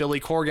opinions on Billy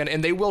Corgan,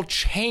 and they will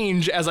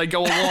change as I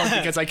go along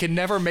because I can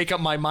never make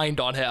up my mind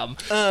on him.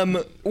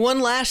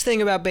 One last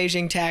thing about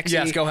Beijing Taxi.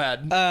 Yes, go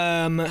ahead.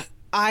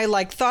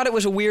 I thought it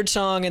was a weird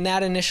song, and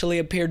that initially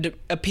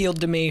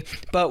appealed to me.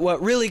 But what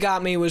really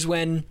got me was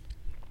when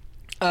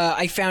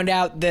I found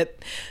out that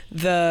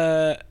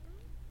the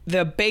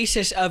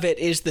basis of it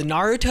is the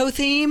Naruto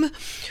theme,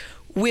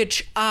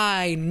 which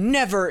I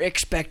never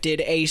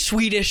expected a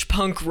Swedish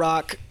punk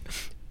rock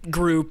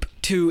group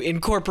to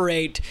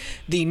incorporate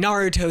the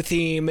Naruto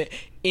theme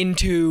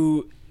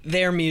into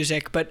their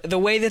music. But the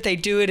way that they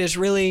do it is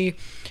really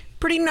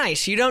pretty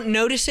nice. You don't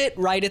notice it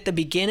right at the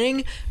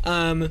beginning,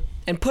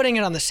 and putting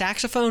it on the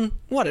saxophone,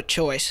 what a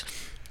choice.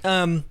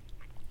 You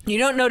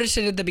don't notice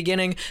it at the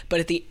beginning,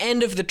 but at the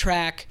end of the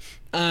track,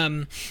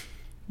 the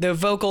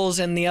vocals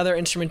and the other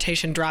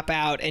instrumentation drop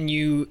out, and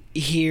you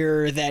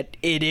hear that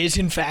it is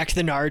in fact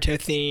the Naruto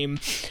theme.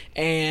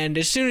 And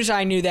as soon as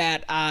I knew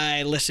that,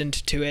 I listened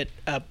to it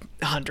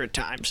 100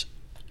 times.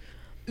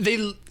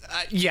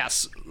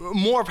 Yes,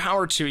 more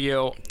power to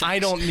you. I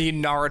don't need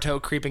Naruto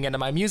creeping into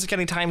my music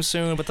anytime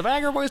soon, but the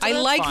Viagra Boys, I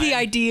like the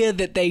idea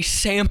that they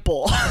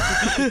sample. And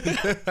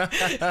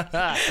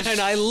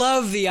I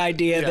love the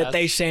idea that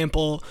they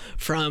sample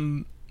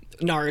from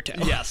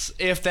Naruto. Yes,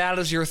 if that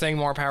is your thing,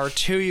 more power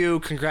to you.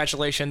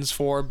 Congratulations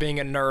for being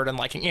a nerd and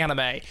liking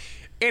anime.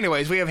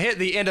 Anyways, we have hit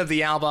the end of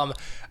the album.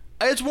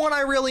 It's one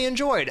I really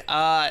enjoyed.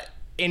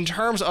 In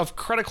terms of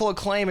critical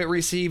acclaim, it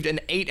received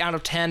an 8 out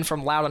of 10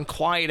 from Loud and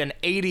Quiet, an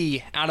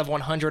 80 out of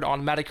 100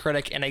 on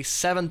Metacritic, and a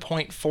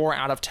 7.4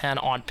 out of 10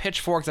 on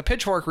Pitchfork. The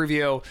Pitchfork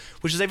review,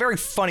 which is a very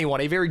funny one,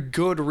 a very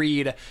good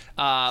read.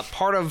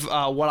 Part of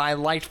what I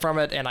liked from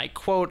it, and I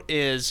quote,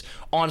 is,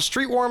 "On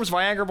Streetworms,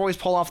 Viagra Boys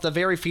pull off the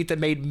very feat that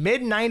made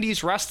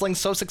mid-90s wrestling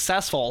so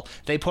successful.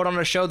 They put on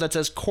a show that's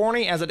as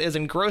corny as it is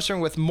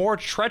engrossing with more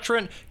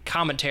treacherous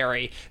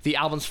commentary. The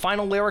album's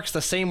final lyrics,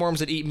 'The same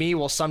worms that eat me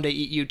will someday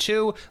eat you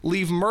too,'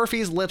 leave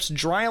Murphy's lips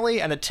dryly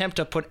and attempt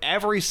to put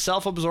every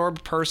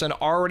self-absorbed person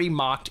already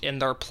mocked in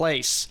their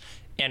place."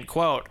 End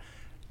quote.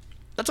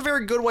 That's a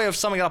very good way of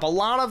summing it up. A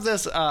lot of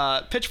this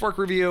Pitchfork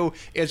review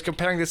is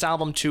comparing this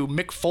album to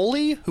Mick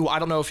Foley, who I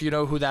don't know if you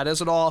know who that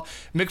is at all.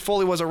 Mick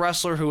Foley was a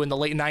wrestler who in the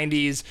late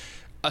 90s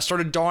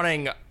started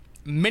donning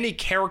many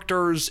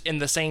characters in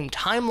the same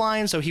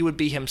timeline. So he would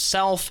be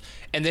himself,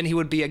 and then he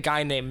would be a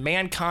guy named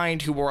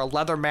Mankind who wore a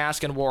leather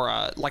mask and wore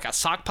a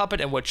sock puppet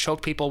and would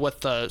choke people with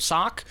the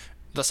sock.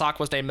 The sock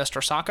was named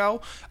Mr.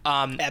 Socko.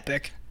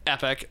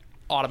 Epic.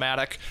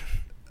 Automatic.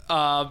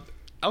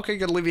 Okay,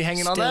 gonna leave you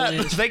hanging on Still that.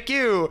 is. Thank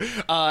you.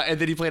 And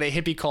then he played a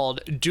hippie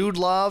called Dude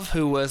Love,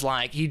 who was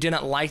he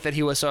didn't like that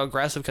he was so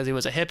aggressive because he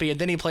was a hippie. And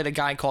then he played a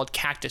guy called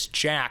Cactus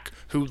Jack,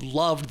 who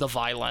loved the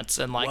violence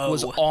and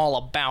was all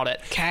about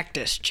it.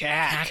 Cactus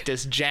Jack.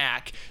 Cactus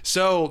Jack.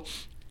 So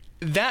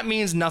that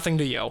means nothing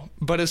to you.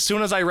 But as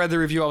soon as I read the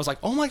review, I was like,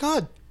 oh my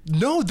God,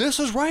 no, this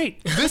is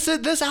right.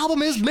 This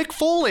album is Mick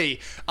Foley.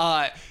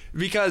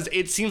 Because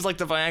it seems like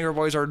the Viagra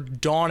Boys are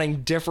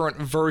donning different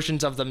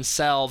versions of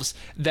themselves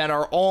that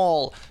are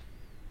all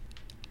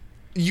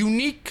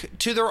unique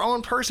to their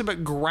own person,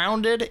 but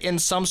grounded in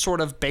some sort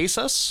of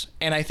basis.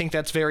 And I think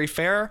that's very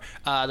fair.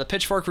 The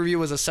Pitchfork review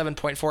was a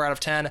 7.4 out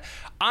of 10.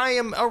 I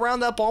am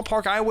around that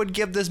ballpark. I would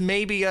give this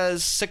maybe a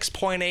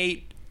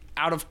 6.8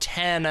 out of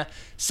 10,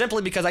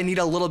 simply because I need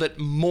a little bit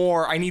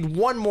more. I need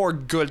one more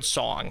good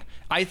song.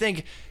 I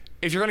think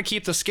if you're going to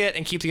keep the skit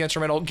and keep the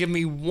instrumental, give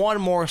me one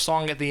more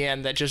song at the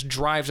end that just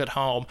drives it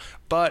home.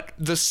 But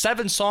the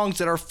 7 songs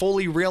that are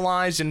fully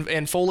realized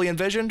and fully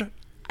envisioned,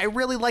 I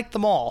really like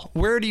them all.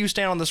 Where do you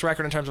stand on this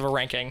record in terms of a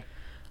ranking?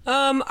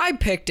 I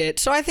picked it,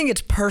 so I think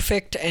it's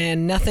perfect,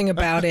 and nothing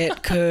about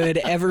it could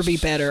ever be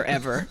better,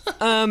 ever.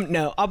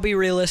 No, I'll be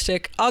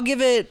realistic. I'll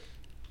give it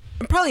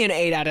probably an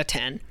 8 out of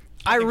 10. I think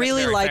that's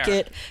really very like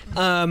fair.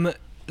 it.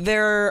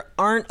 There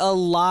aren't a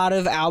lot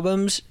of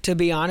albums, to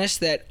be honest,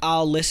 that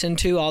I'll listen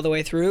to all the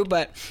way through,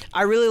 but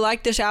I really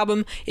like this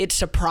album. It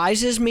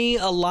surprises me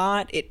a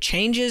lot. It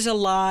changes a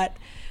lot.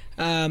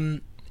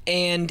 And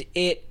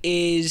it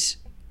is...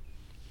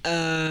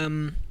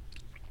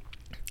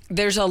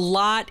 there's a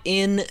lot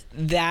in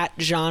that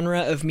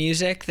genre of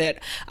music that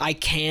I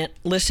can't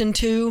listen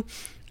to.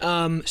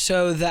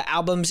 So the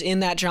albums in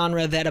that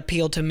genre that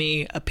appeal to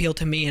me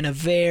in a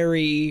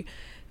very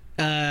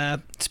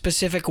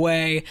specific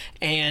way,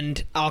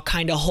 and I'll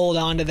kind of hold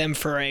on to them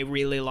for a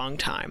really long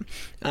time.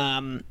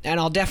 And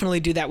I'll definitely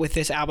do that with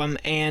this album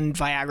and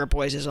Viagra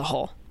Boys as a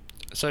whole.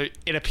 So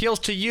it appeals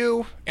to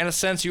you. In a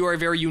sense, you are a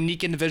very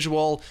unique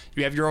individual.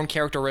 You have your own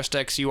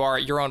characteristics. You are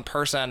your own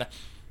person.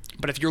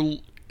 But if you're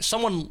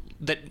someone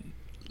that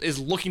is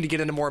looking to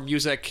get into more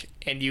music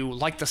and you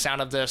like the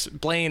sound of this,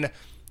 Blaine,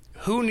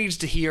 who needs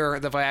to hear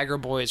the Viagra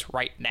Boys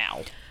right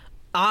now?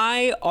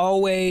 I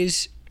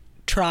always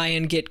try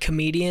and get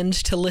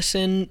comedians to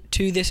listen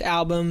to this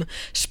album,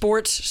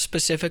 sports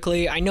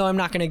specifically. I know I'm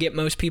not going to get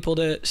most people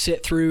to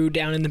sit through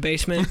down in the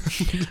basement.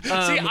 See,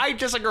 I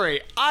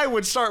disagree. I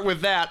would start with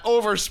that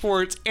over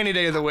sports any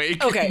day of the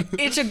week. Okay,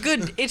 it's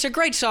a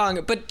great song,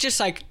 but just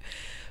like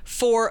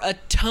for a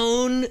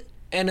tone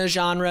and a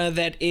genre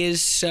that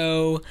is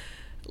so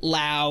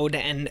loud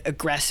and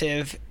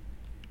aggressive,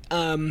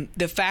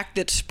 the fact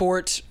that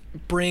sports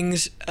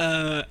brings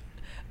a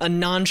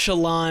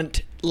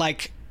nonchalant,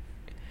 like,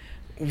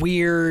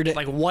 weird,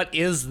 Like, what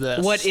is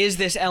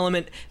this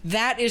element,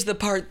 that is the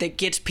part that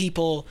gets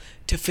people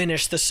to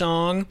finish the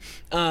song,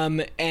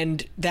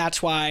 and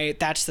that's why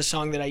that's the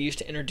song that I use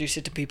to introduce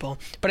it to people.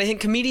 But I think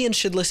comedians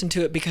should listen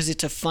to it because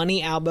it's a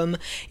funny album,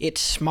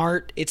 it's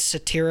smart, it's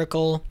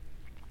satirical.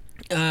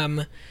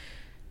 Yeah,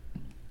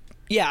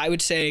 I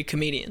would say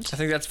comedians. I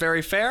think that's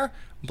very fair.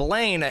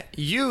 Blaine,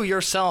 you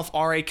yourself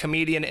are a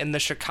comedian in the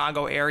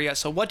Chicago area,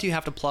 so what do you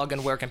have to plug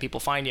and where can people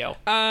find you?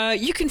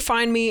 You can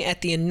find me at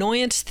the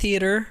Annoyance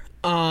Theater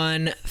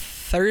on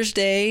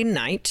Thursday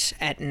night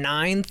at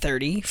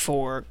 9:30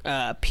 for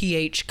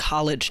PH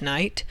College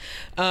Night.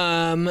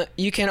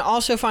 You can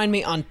also find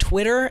me on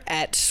Twitter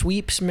at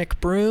Sweeps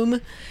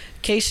McBroom.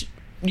 Case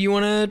you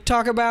want to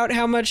talk about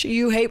how much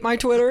you hate my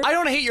Twitter? I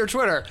don't hate your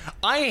Twitter.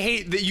 I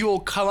hate that you will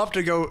come up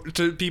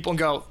to people and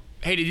go,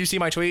 "Hey, did you see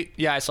my tweet?"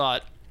 "Yeah, I saw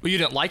it." "Well, you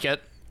didn't like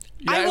it."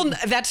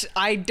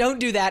 I don't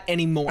do that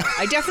anymore.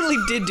 I definitely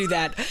did do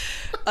that.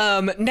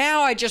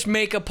 Now I just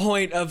make a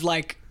point of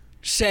like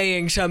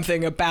saying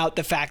something about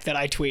the fact that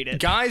I tweeted.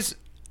 Guys,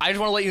 I just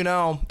want to let you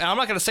know, and I'm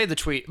not going to say the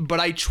tweet, but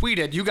I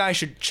tweeted. You guys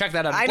should check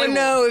that out. I don't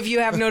know if you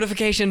have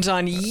notifications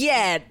on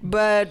yet,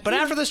 but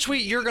after this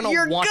tweet, you're going to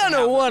want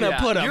to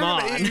put them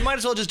on. You might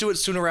as well just do it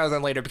sooner rather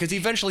than later, because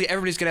eventually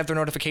everybody's going to have their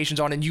notifications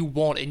on, and you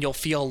won't, and you'll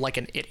feel like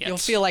an idiot. You'll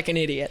feel like an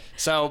idiot.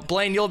 So,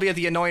 Blaine, you'll be at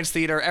the Annoyance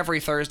Theater every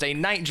Thursday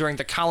night during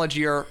the college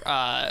year, or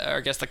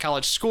I guess the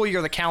college school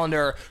year, the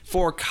calendar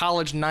for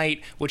College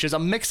Night, which is a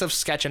mix of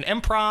sketch and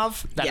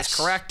improv. That is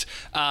correct.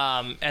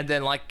 And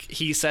then, like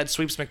he said,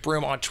 Sweeps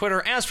McBroom on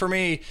Twitter. As for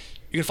me,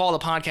 you can follow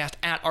the podcast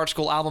at Art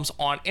School Albums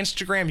on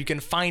Instagram. You can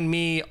find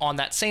me on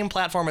that same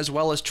platform as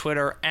well as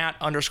Twitter at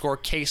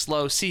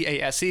 _Caslow,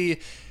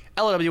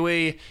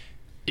 CASELOWE.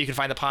 You can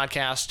find the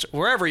podcast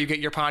wherever you get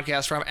your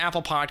podcast from,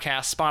 Apple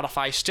Podcasts,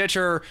 Spotify,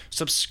 Stitcher.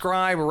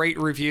 Subscribe, rate,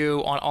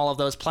 review on all of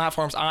those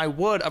platforms. I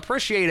would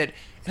appreciate it.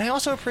 And I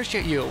also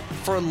appreciate you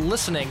for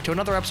listening to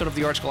another episode of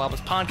the Art School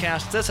Albums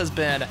podcast. This has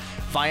been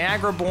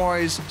Viagra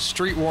Boys,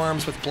 Street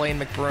Worms with Blaine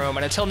McBroom.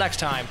 And until next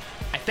time,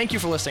 I thank you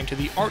for listening to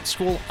the Art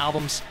School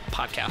Albums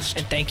podcast.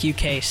 And thank you,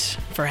 Case,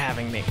 for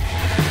having me.